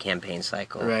first campaign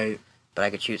cycle. Right. But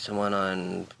I could shoot someone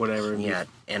on... Whatever. Yeah,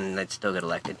 and I'd still get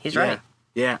elected. He's right.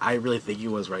 Yeah, I really think he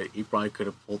was right. He probably could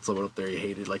have pulled someone up there he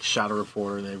hated, like shot a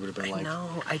reporter, and they would have been like...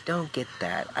 No, I don't get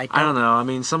that. I don't know. I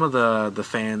mean, some of the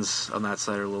fans on that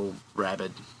side are a little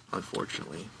rabid,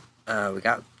 unfortunately. I'm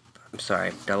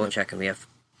sorry, double checking.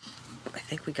 I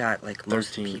think we got, like, most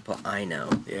 13 people I know.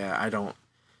 Yeah, I don't...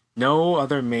 No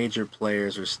other major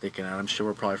players are sticking out. I'm sure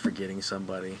we're probably forgetting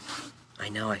somebody. I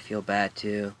know, I feel bad,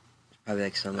 too. Probably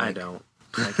like some... I don't.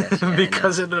 I guess, yeah,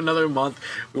 because in another month,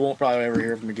 we won't probably ever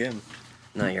hear from him again.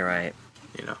 No, you're right.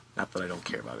 You know, not that I don't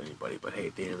care about anybody, but hey,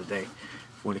 at the end of the day,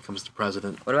 when it comes to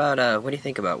president... What about, what do you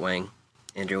think about Wang?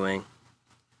 Andrew Wang?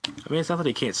 I mean, it's not that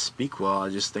he can't speak well. I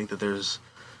just think that there's...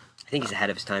 I think he's ahead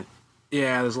of his time.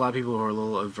 Yeah, there's a lot of people who are a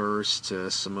little averse to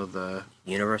some of the...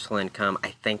 Universal income,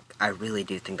 I really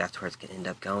do think that's where it's going to end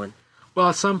up going. Well,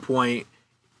 at some point,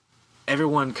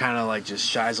 everyone kind of like just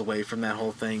shies away from that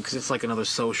whole thing because it's like another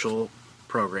social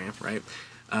program, right?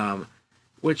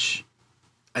 Which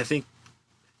I think,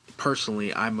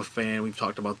 personally, I'm a fan, we've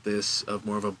talked about this, of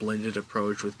more of a blended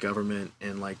approach with government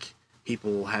and like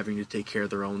people having to take care of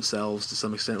their own selves to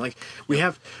some extent. Like, we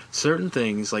have certain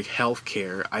things like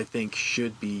healthcare, I think,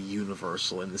 should be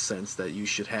universal in the sense that you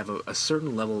should have a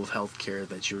certain level of healthcare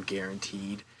that you're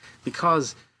guaranteed,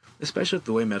 because especially with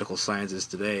the way medical science is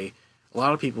today, a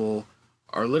lot of people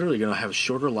are literally going to have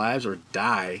shorter lives or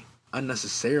die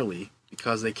unnecessarily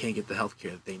because they can't get the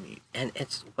healthcare that they need. And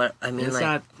it's what I mean. And it's like,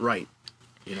 not right.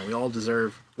 You know, we all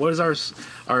deserve. What is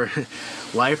our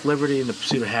life, liberty, and the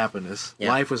pursuit of happiness? Yeah.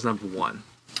 Life was number one.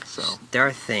 So there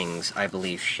are things I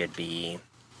believe should be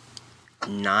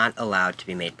not allowed to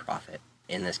be made profit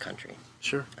in this country.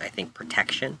 Sure. I think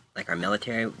protection, like our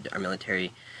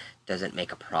military doesn't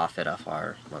make a profit off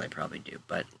our. Well, they probably do,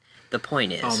 but the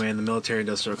point is. Oh man, the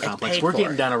military-industrial complex. paid We're for.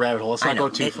 getting down a rabbit hole. Let's not go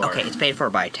too far. Okay, it's paid for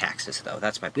by taxes, though.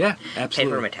 That's my point. Yeah,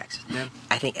 absolutely. Paid for by taxes. Yeah.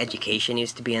 I think education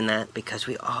needs to be in that because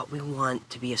we want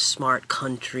to be a smart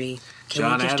country.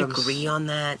 Can we just agree on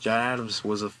that? John Adams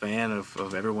was a fan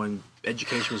of everyone.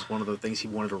 Education was one of the things he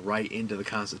wanted to write into the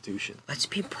Constitution. Let's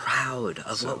be proud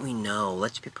of what we know.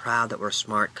 Let's be proud that we're a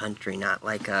smart country, not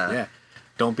like a... Yeah.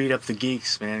 Don't beat up the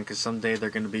geeks, man, because someday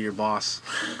they're going to be your boss.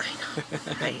 I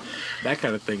know, right? That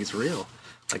kind of thing is real.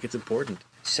 Like, it's important.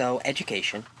 So,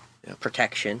 education, Yep.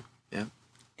 protection, Yep.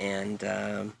 and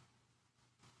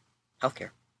healthcare.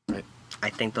 Right.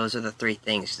 I think those are the three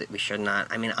things that we should not...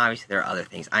 I mean, obviously there are other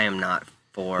things. I am not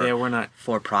for... Yeah, we're not...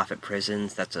 For-profit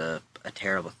prisons. That's a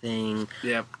terrible thing.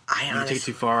 Yeah. I You take it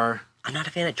too far. I'm not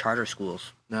a fan of charter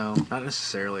schools. No, not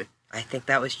necessarily. I think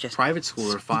that was just... Private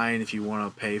schools are fine if you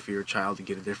want to pay for your child to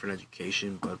get a different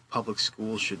education, but public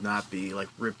schools should not be, like,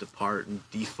 ripped apart and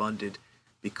defunded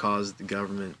because the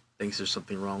government thinks there's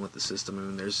something wrong with the system. I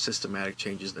mean, there's systematic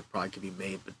changes that probably could be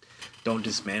made, but don't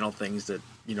dismantle things that,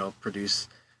 you know, produce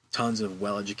tons of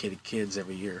well-educated kids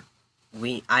every year.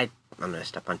 I'm going to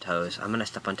step on toes. I'm going to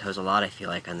step on toes a lot, I feel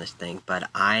like, on this thing, but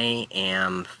I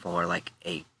am for,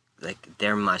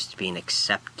 there must be an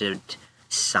accepted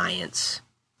science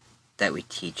that we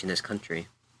teach in this country,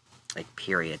 like,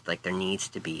 period. Like, there needs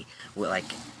to be, like,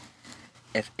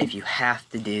 if you have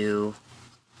to do,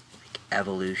 like,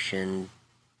 evolution,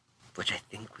 which I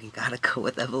think we gotta go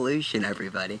with evolution,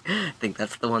 everybody. I think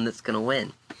that's the one that's gonna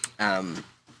win. I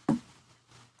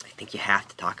think you have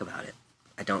to talk about it.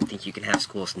 I don't think you can have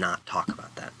schools not talk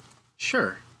about that.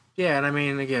 Sure. Yeah, and I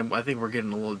mean, again, I think we're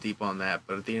getting a little deep on that,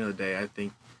 but at the end of the day, I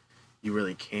think you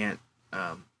really can't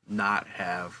not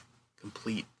have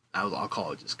complete I'll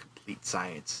call it just complete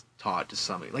science taught to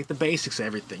somebody. Like the basics of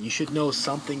everything. You should know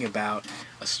something about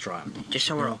astronomy. Just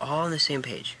so we're all on the same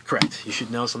page. Correct. You should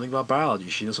know something about biology.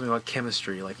 You should know something about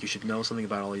chemistry. Like, you should know something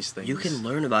about all these things. You can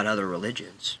learn about other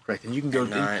religions. Correct. And you can go...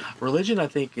 religion, I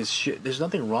think, is shit. There's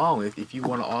nothing wrong if you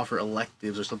want to offer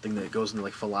electives or something that goes into,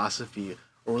 like, philosophy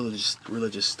or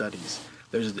religious studies.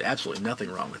 There's absolutely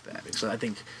nothing wrong with that. So I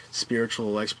think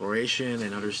spiritual exploration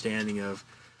and understanding of,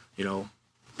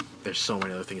 there's so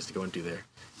many other things to go into there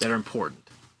that are important.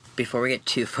 Before we get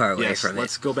too far away from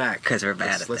let's go back. Because we're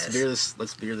bad at let's this.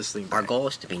 Let's veer this thing back. Our goal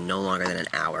is to be no longer than an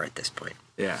hour at this point.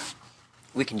 Yeah.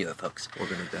 We can do it, folks. We're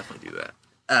going to definitely do that.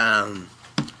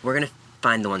 We're going to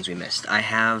find the ones we missed.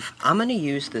 I'm going to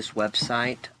use this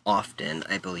website often,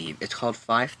 I believe. It's called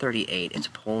 538. It's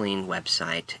a polling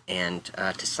website. And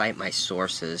to cite my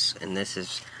sources, and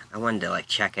I wanted to,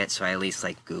 check it, so I at least,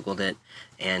 Googled it.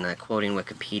 And quoting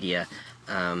Wikipedia,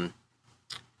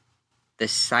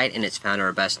 this site and its founder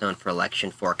are best known for election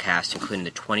forecasts, including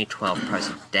the 2012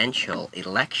 presidential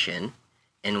election,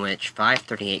 in which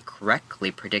 538 correctly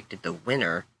predicted the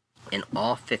winner in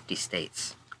all 50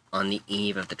 states on the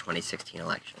eve of the 2016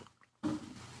 election.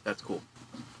 That's cool.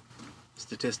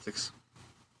 Statistics.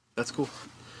 That's cool.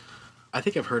 I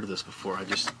think I've heard of this before. I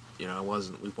just, we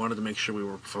wanted to make sure we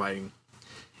were providing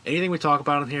anything we talk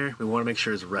about in here. We want to make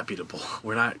sure it's reputable.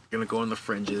 We're not going to go on the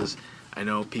fringes. I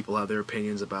know people have their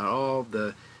opinions about all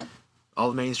the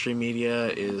mainstream media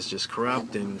is just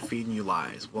corrupt and feeding you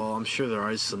lies. Well, I'm sure there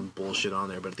is some bullshit on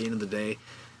there, but at the end of the day,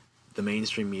 the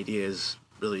mainstream media is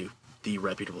really the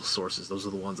reputable sources. Those are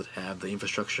the ones that have the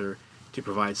infrastructure to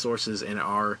provide sources and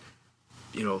are,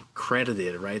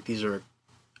 credited, right? These are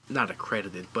not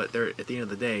accredited, but they're, at the end of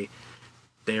the day,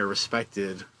 they are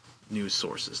respected news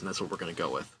sources, and that's what we're going to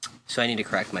go with. So I need to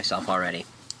correct myself already.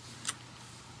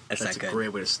 That's a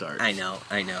great way to start. I know.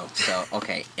 So,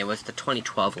 okay, it was the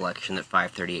 2012 election that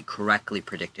 538 correctly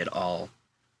predicted all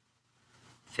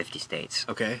 50 states.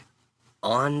 Okay.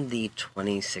 On the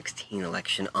 2016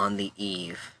 election, on the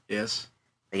eve, yes,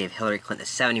 they gave Hillary Clinton a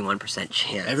 71%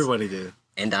 chance. Everybody did.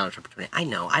 And Donald Trump 20. I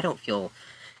know. I don't feel...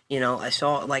 I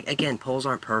saw, again, polls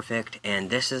aren't perfect, and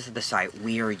this is the site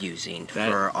we are using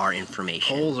for our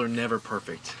information. Polls are never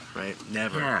perfect, right?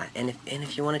 Never. Yeah, and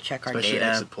if you want to check our Especially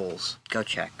data... exit polls. Go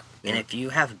check. Yeah. And if you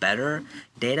have better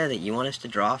data that you want us to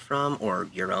draw from, or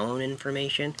your own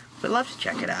information, we'd love to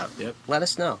check it out. Yep. Let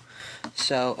us know.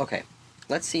 So, okay,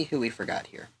 let's see who we forgot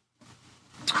here.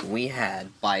 We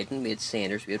had Biden, we had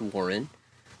Sanders, we had Warren,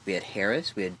 we had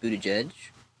Harris, we had Buttigieg,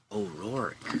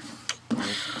 O'Rourke.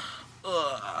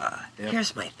 Yep.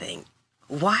 Here's my thing.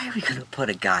 Why are we going to put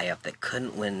a guy up that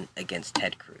couldn't win against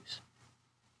Ted Cruz?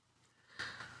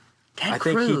 Ted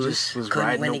Cruz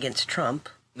couldn't win against Trump.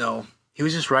 No, he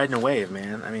was just riding a wave,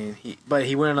 man. I mean, he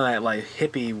went on that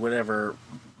hippie whatever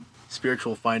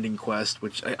spiritual finding quest,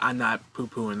 which I'm not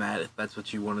poo-pooing that if that's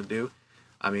what you want to do.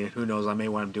 I mean, who knows? I may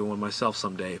want to do one myself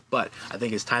someday. But I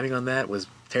think his timing on that was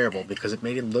terrible because it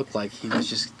made him look like he was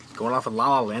just going off in La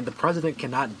La Land. The president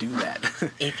cannot do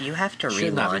that. If you have to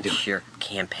relaunch your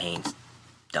campaigns,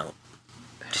 don't.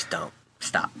 Just don't.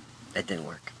 Stop. That didn't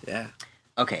work. Yeah.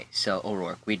 Okay, so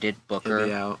O'Rourke. We did Booker.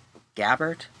 Out.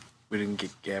 Gabbard? We didn't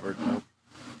get Gabbard. Nope.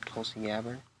 Tulsi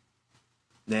Gabbard?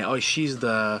 Nah, she's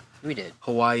the... We did.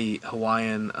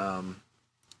 Hawaiian, I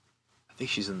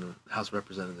think she's in the House of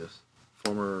Representatives.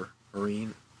 Former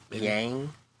Marine, maybe?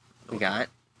 Yang, we got.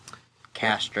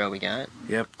 Castro, we got.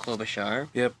 Yep. Klobuchar.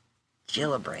 Yep.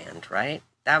 Gillibrand, right?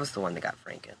 That was the one that got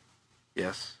Franken.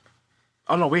 Yes.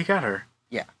 Oh, no, we got her.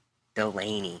 Yeah.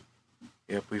 Delaney.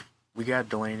 Yep, we got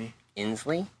Delaney.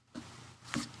 Inslee?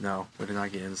 No, we did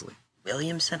not get Inslee.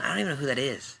 Williamson? I don't even know who that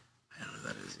is. I don't know who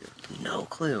that is yet. No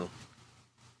clue.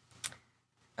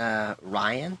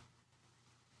 Ryan?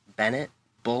 Bennett?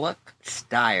 Bullock?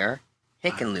 Steyer?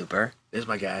 Hickenlooper. There's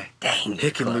my guy. Dang.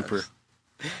 Hickenlooper.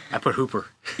 I put Hooper.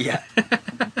 Yeah.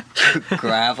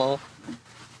 Gravel.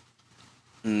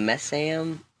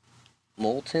 Messam.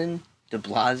 Moulton. De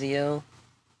Blasio.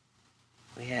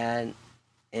 We had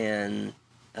in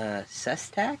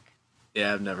Sestak.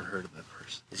 Yeah, I've never heard of that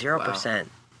person. 0%. Wow.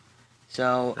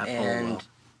 So, and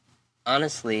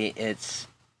honestly, it's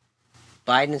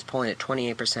Biden is polling at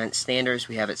 28%. Sanders,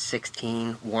 we have at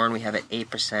 16%. Warren, we have at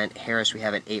 8%. Harris, we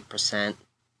have at 8%.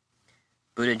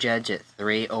 Buttigieg at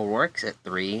 3%. O'Rourke's at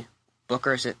 3%.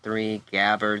 Booker's at 3%.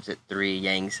 Gabbard's at 3%.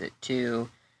 Yang's at 2%.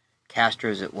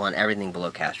 Castro's at 1%. Everything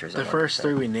below Castro's at 1%. The first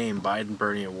three we named, Biden,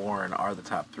 Bernie, and Warren, are the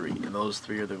top three. And those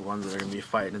three are the ones that are going to be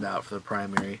fighting it out for the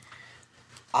primary.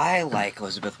 I like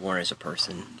Elizabeth Warren as a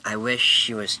person. I wish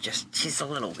she was she's a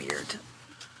little weird.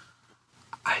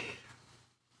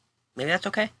 Maybe that's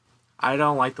okay. I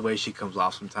don't like the way she comes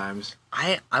off sometimes.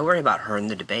 I worry about her in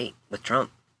the debate with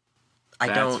Trump.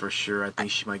 That's for sure. I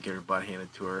think she might get her butt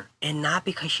handed to her. And not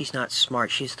because she's not smart.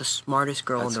 She's the smartest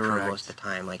girl in the room most of the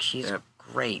time. Like, she's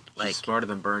great. She's smarter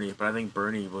than Bernie, but I think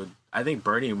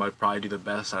Bernie might probably do the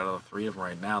best out of the three of them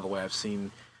right now, the way I've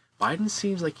seen. Biden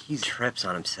seems like he's trips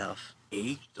on himself.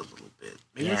 Aged a little bit.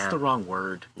 Maybe that's the wrong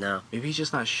word. No. Maybe he's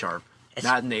just not sharp.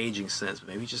 Not in the aging sense, but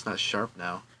maybe he's just not sharp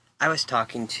now. I was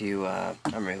talking to, I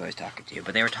don't remember who I was talking to,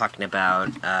 but they were talking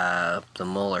about the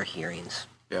Mueller hearings.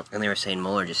 Yep. And they were saying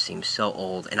Mueller just seems so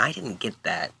old, and I didn't get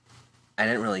that. I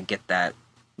didn't really get that.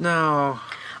 No.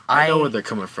 I know where they're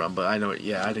coming from, but I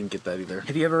didn't get that either.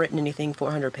 Have you ever written anything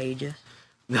 400 pages?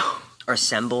 No. Or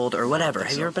assembled, or whatever?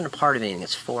 Have you ever been a part of anything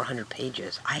that's 400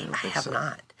 pages? I have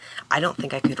not. I don't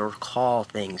think I could recall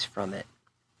things from it.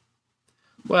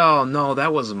 Well, no,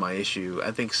 that wasn't my issue.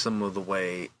 I think some of the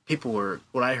way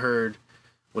what I heard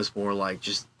was more like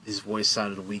just his voice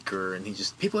sounded weaker, and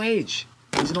people age.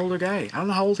 He's an older guy. I don't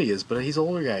know how old he is, but he's an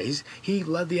older guy. He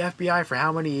led the FBI for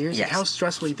how many years? Yes. Like, how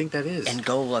stressful do you think that is? And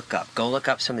go look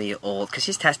up some of the old, because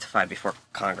he's testified before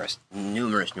Congress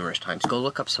numerous times. Go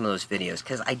look up some of those videos,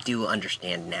 because I do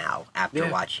understand now after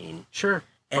watching. Sure.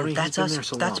 And that's us.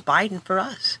 That's Biden for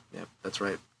us. Yep, that's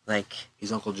right. Like,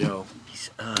 he's Uncle Joe. It's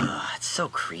so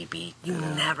creepy. You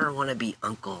never want to be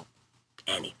Uncle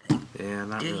anything. Yeah,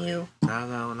 not really. Do you?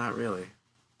 No, not really.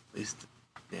 At least,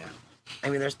 yeah. I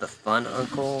mean, there's the fun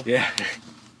uncle. Yeah.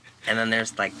 And then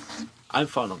there's, like... I'm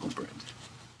fun Uncle Brent.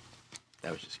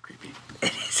 That was just creepy.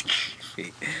 It is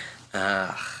creepy.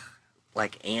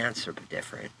 Like, ants are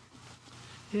different.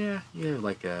 Yeah,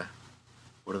 like a...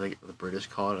 What do the British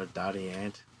call it? A dotty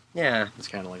ant? Yeah. It's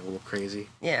kind of like a little crazy.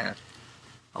 Yeah.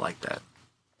 I like that.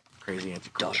 Crazy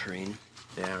anti-culture. Dottering.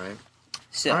 Yeah, right.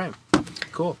 So, all right.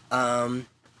 Cool.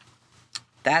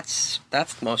 That's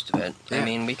most of it. Yeah. I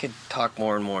mean, we could talk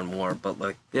more and more, but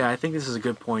like... Yeah, I think this is a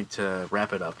good point to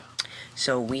wrap it up.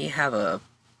 So we have a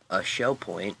show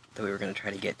point that we were going to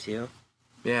try to get to.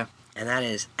 Yeah. And that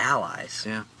is allies.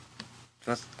 Yeah.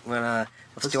 Let's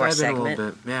do our segment. A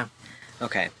little bit. Yeah.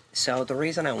 Okay. So the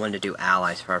reason I wanted to do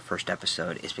allies for our first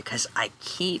episode is because I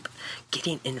keep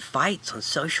getting invites on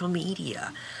social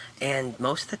media. And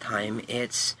most of the time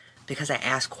it's because I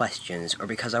ask questions or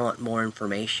because I want more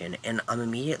information, and I'm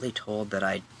immediately told that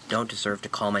I don't deserve to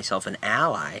call myself an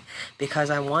ally because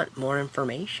I want more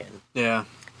information. Yeah.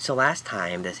 So last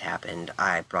time this happened,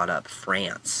 I brought up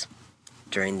France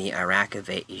during the Iraq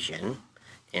invasion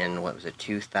in,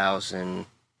 2006?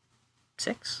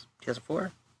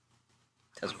 2004?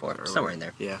 2004, somewhere in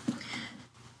there. Yeah.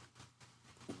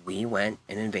 We went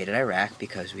and invaded Iraq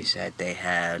because we said they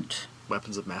had...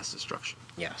 weapons of mass destruction.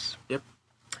 Yes. Yep.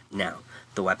 Now,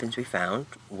 the weapons we found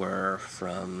were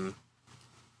from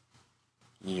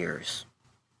years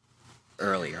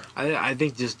earlier. I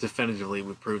think just definitively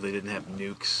would prove they didn't have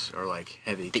nukes or like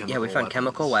heavy chemical weapons. Yeah, we found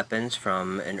chemical weapons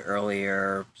from an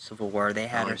earlier civil war they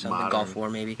had or something, modern, Gulf War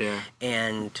maybe. Yeah.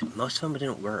 And most of them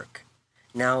didn't work.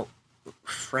 Now,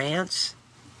 France,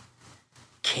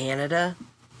 Canada,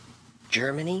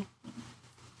 Germany,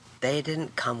 they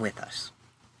didn't come with us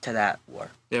to that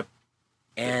war. Yep.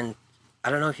 And I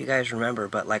don't know if you guys remember,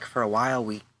 but like for a while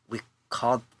we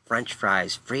called French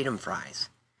fries freedom fries.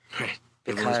 Right.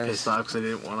 Everyone was pissed off because they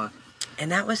didn't want to.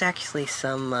 And that was actually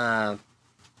some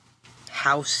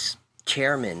House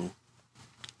chairman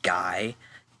guy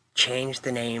changed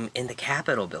the name in the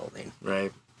Capitol building.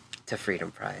 Right. To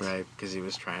freedom fries. Right, because he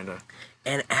was trying to.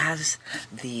 And as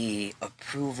the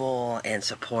approval and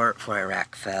support for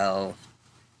Iraq fell,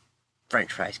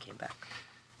 French fries came back.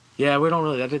 Yeah,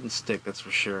 that didn't stick, that's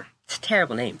for sure. It's a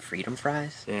terrible name, freedom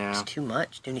fries. Yeah. It's too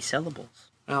much, too many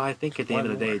syllables. Well, I think at the end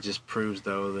of the day, it just proves,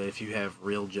 though, that if you have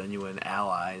real, genuine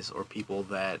allies or people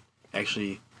that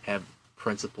actually have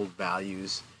principled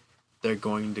values, they're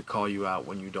going to call you out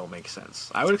when you don't make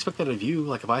sense. I would expect that of you.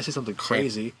 Like, if I say something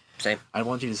crazy, Same. I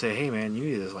want you to say, hey, man, you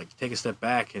need to, like, take a step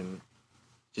back and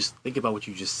just think about what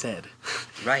you just said.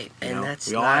 Right, and that's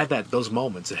we all have those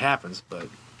moments. It happens, but...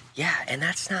 Yeah, and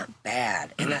that's not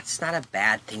bad, and that's not a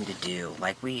bad thing to do.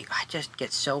 Like, I just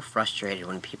get so frustrated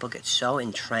when people get so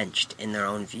entrenched in their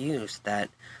own views that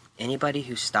anybody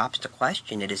who stops to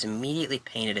question it is immediately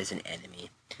painted as an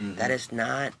enemy. Mm-hmm. That is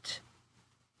not...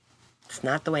 It's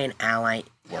not the way an ally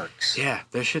works. Yeah,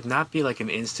 there should not be, like, an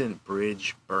instant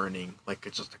bridge burning. Like,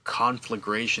 it's just a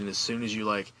conflagration as soon as you,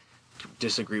 like,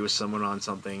 disagree with someone on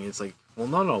something. It's like, well,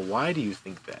 no, why do you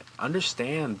think that?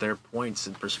 Understand their points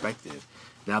and perspective.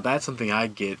 Now, that's something I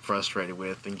get frustrated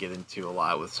with and get into a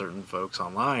lot with certain folks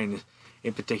online.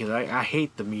 In particular, I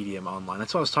hate the medium online.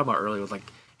 That's what I was talking about earlier with, like,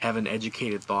 have an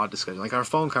educated thought discussion. Like, our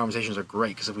phone conversations are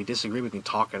great because if we disagree, we can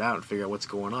talk it out and figure out what's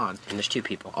going on. And there's two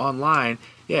people. Online,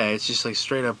 yeah, it's just like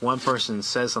straight up one person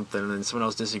says something and then someone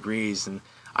else disagrees. And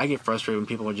I get frustrated when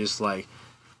people are just like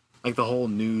the whole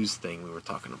news thing we were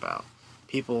talking about.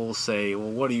 People will say,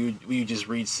 well, will you just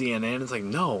read CNN? It's like,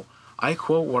 no. I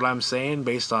quote what I'm saying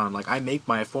based on, like, I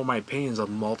form my opinions of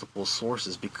multiple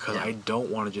sources because I don't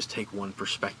want to just take one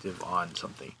perspective on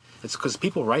something. It's because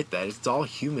people write that. It's all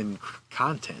human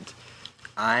content.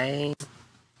 At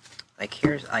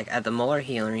the Mueller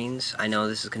hearings, I know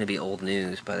this is going to be old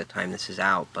news by the time this is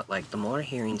out, but, like, the Mueller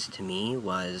hearings to me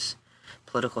was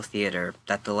political theater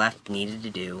that the left needed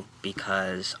to do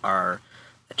because our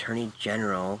Attorney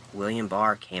General, William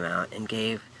Barr, came out and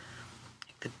gave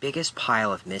the biggest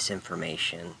pile of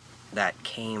misinformation that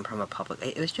came from a public.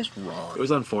 It was just wrong. It was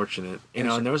unfortunate,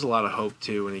 and there was a lot of hope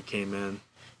too when he came in.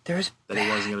 That he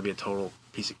wasn't going to be a total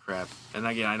piece of crap. And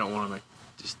again, I don't want to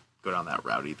just go down that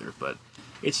route either, but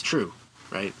it's true,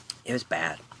 right? It was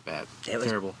bad. It was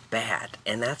terrible. Bad,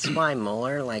 and that's why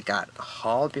Mueller got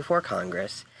hauled before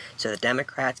Congress, so the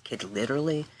Democrats could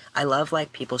literally. I love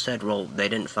people said, well, they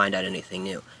didn't find out anything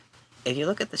new. If you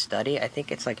look at the study, I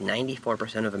think it's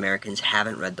 94% of Americans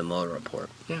haven't read the Mueller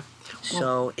report. Yeah.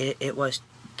 So it was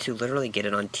to literally get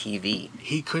it on TV.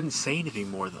 He couldn't say anything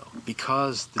more, though,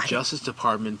 because the Justice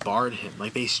Department barred him.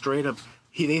 They straight up...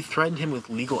 They threatened him with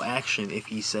legal action if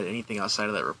he said anything outside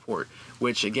of that report.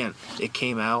 Which, again, it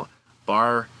came out.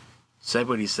 Barr said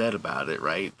what he said about it,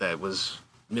 right? That was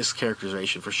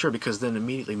mischaracterization for sure, because then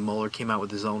immediately Mueller came out with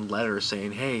his own letter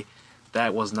saying, hey...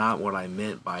 that was not what I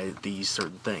meant by these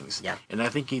certain things. Yeah. And I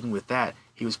think even with that,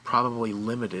 he was probably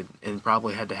limited and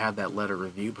probably had to have that letter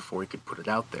reviewed before he could put it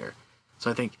out there.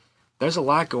 So I think there's a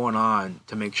lot going on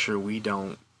to make sure we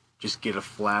don't just get a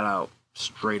flat-out,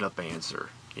 straight-up answer,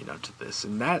 to this.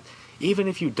 And that, even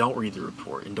if you don't read the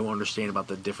report and don't understand about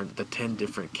the 10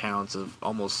 different counts of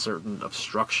almost certain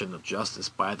obstruction of justice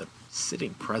by the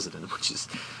sitting president, which is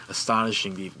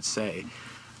astonishing to even say,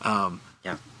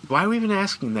 yeah. Why are we even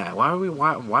asking that? Why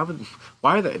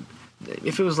are they?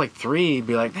 If it was 3, it'd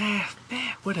be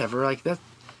whatever. That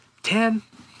 10.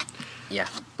 Yeah.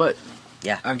 But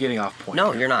yeah, I'm getting off point.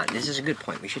 No, you're not. This is a good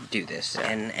point. We should do this.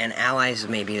 Yeah. And allies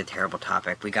may be a terrible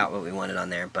topic. We got what we wanted on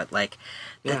there, but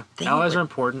allies are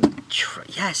important.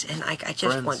 Yes, and I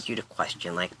just want you to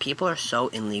question. People are so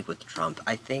in league with Trump.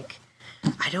 I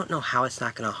don't know how it's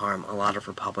not going to harm a lot of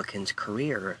Republicans'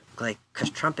 career. Because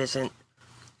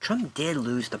Trump did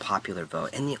lose the popular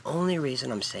vote, and the only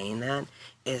reason I'm saying that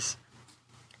is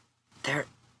there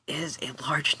is a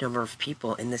large number of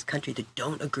people in this country that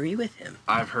don't agree with him.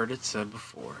 I've heard it said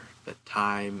before that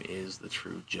time is the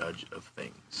true judge of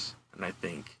things, and I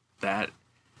think that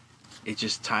it's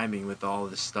just timing with all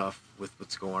this stuff, with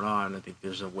what's going on. I think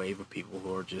there's a wave of people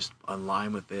who are just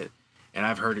online with it, and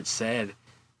I've heard it said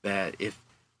that if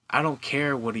I don't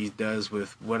care what he does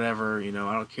with whatever, I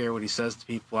don't care what he says to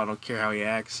people, I don't care how he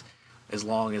acts, as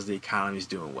long as the economy's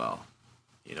doing well.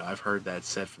 I've heard that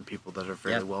said from people that are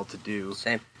fairly well-to-do.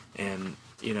 Same. And,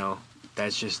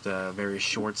 that's just a very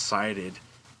short-sighted,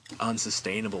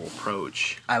 unsustainable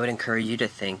approach. I would encourage you to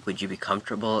think, would you be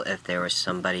comfortable if there was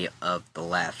somebody of the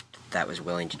left that was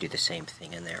willing to do the same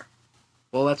thing in there?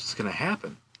 Well, that's what's going to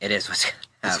happen. It is what's going to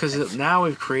happen. It's because now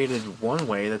we've created one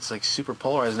way that's super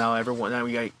polarized. Now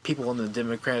we got people in the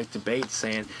Democratic debate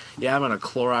saying, yeah, I'm going to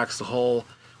Clorox the whole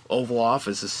Oval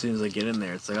Office as soon as I get in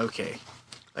there. It's okay.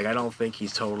 I don't think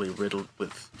he's totally riddled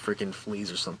with freaking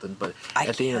fleas or something, but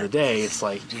at the end of the day, it's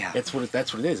that's what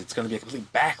it is. It's going to be a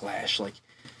complete backlash.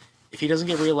 If he doesn't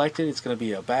get reelected, it's going to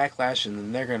be a backlash, and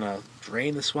then they're going to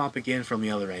drain the swamp again from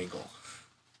the other angle.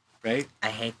 Right? I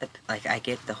hate I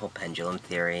get the whole pendulum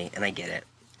theory, and I get it.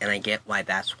 And I get why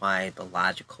the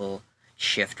logical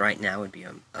shift right now would be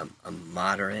a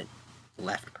moderate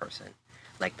left person.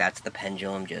 That's the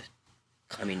pendulum just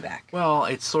coming back. Well,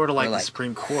 it's sort of like the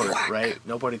Supreme Court, whack. Right?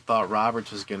 Nobody thought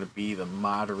Roberts was going to be the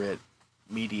moderate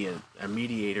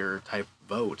mediator type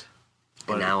vote.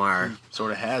 But and now he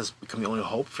sort of has become the only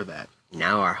hope for that.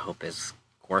 Now our hope is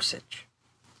Gorsuch.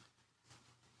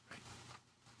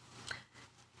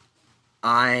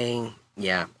 I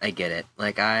get it.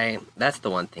 That's the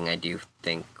one thing I do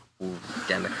think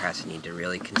Democrats need to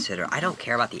really consider. I don't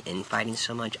care about the infighting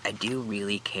so much. I do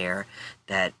really care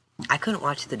that I couldn't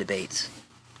watch the debates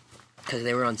because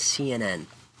they were on CNN,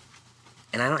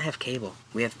 and I don't have cable.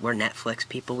 We're Netflix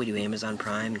people. We do Amazon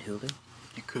Prime and Hulu.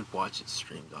 You could watch it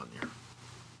streamed on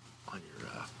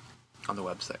the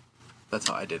website. That's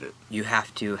how I did it. You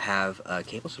have to have a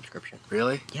cable subscription.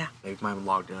 Really? Yeah. Maybe mine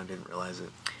logged in. I didn't realize it.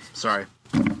 Sorry.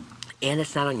 And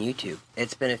it's not on YouTube.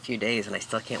 It's been a few days, and I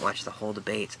still can't watch the whole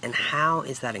debates. And how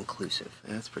is that inclusive?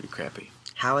 Yeah, that's pretty crappy.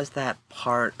 How is that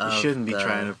part of You shouldn't be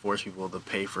trying to force people to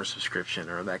pay for a subscription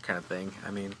or that kind of thing.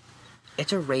 I mean...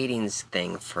 It's a ratings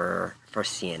thing for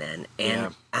CNN.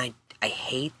 And I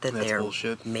hate that they're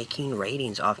bullshit. Making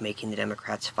ratings off making the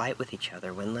Democrats fight with each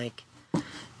other when, like,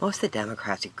 most of the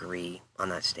Democrats agree on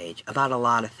that stage about a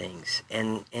lot of things.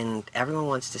 And everyone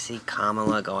wants to see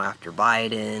Kamala go after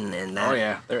Biden and that. Oh,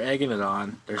 yeah. They're egging it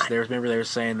on. Remember they were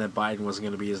saying that Biden wasn't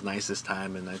going to be as nice this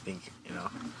time, and I think,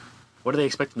 what do they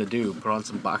expect him to do? Put on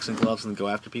some boxing gloves and go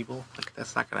after people? Like,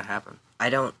 that's not going to happen.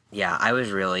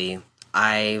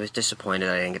 I was disappointed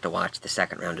I didn't get to watch the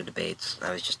second round of debates.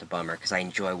 That was just a bummer because I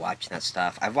enjoy watching that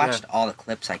stuff. I've watched all the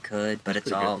clips I could, but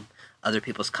it's all other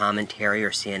people's commentary or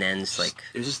CNN's.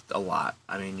 It was just a lot.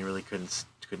 I mean, you really couldn't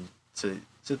sit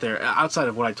there. Outside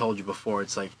of what I told you before,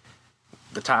 it's like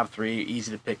the top three,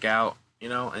 easy to pick out,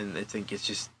 and I think it's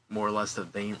just more or less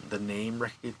the name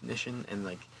recognition and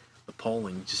like the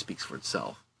polling just speaks for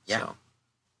itself. Yeah. So,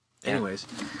 anyways,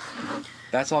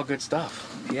 that's all good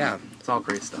stuff. Yeah. It's all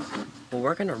great stuff. Well,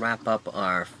 we're going to wrap up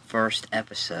our first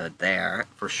episode there.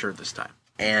 For sure this time.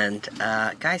 And,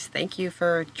 guys, thank you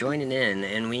for joining in.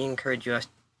 And we encourage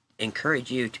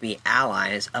you to be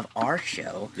allies of our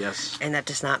show. Yes. And that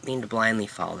does not mean to blindly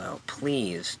follow.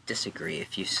 Please disagree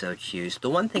if you so choose. The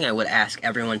one thing I would ask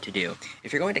everyone to do,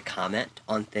 if you're going to comment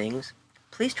on things,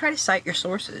 please try to cite your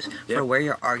sources for where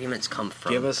your arguments come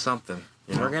from. Give us something.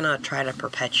 We're going to try to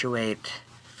perpetuate...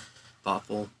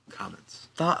 Thoughtful comments.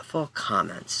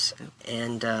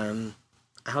 And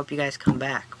I hope you guys come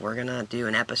back. We're going to do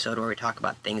an episode where we talk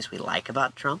about things we like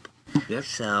about Trump. Yep.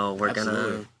 So we're going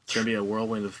to... It's going to be a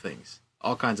whirlwind of things.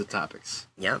 All kinds of topics.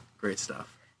 Yep. Great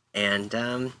stuff. And,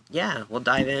 we'll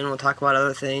dive in. We'll talk about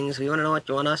other things. We want to know what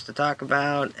you want us to talk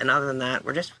about. And other than that,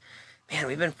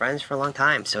 we've been friends for a long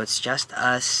time. So it's just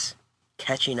us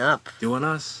catching up. Doing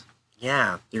us.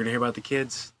 Yeah. You're going to hear about the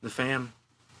kids, the fam.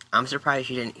 I'm surprised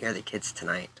you didn't hear the kids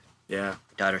tonight. Yeah.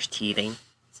 My daughter's teething.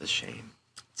 It's a shame.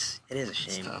 It is a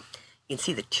shame. It's tough. You can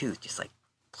see the tooth just,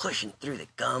 pushing through the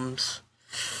gums.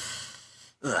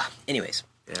 Ugh. Anyways.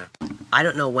 Yeah. I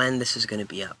don't know when this is going to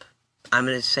be up. I'm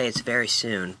going to say it's very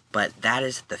soon, but that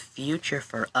is the future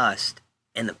for us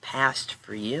and the past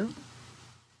for you.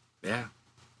 Yeah.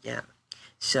 Yeah.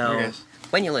 So,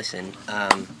 when you listen,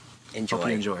 enjoy. Hope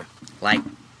you enjoy. Like,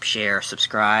 share,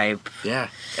 subscribe. Yeah,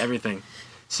 everything.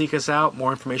 Seek us out.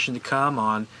 More information to come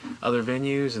on other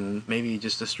venues and maybe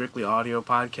just a strictly audio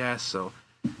podcast. So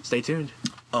stay tuned.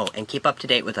 Oh, and keep up to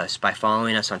date with us by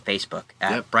following us on Facebook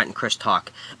at Brent and Chris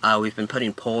Talk. We've been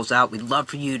putting polls out. We'd love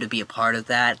for you to be a part of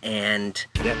that. And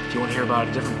if you want to hear about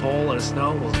a different poll, let us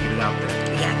know. We'll get it out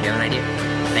there. Yeah, if you have an idea.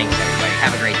 Thanks, everybody.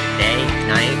 Have a great day,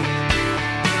 night.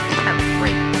 Have a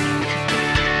great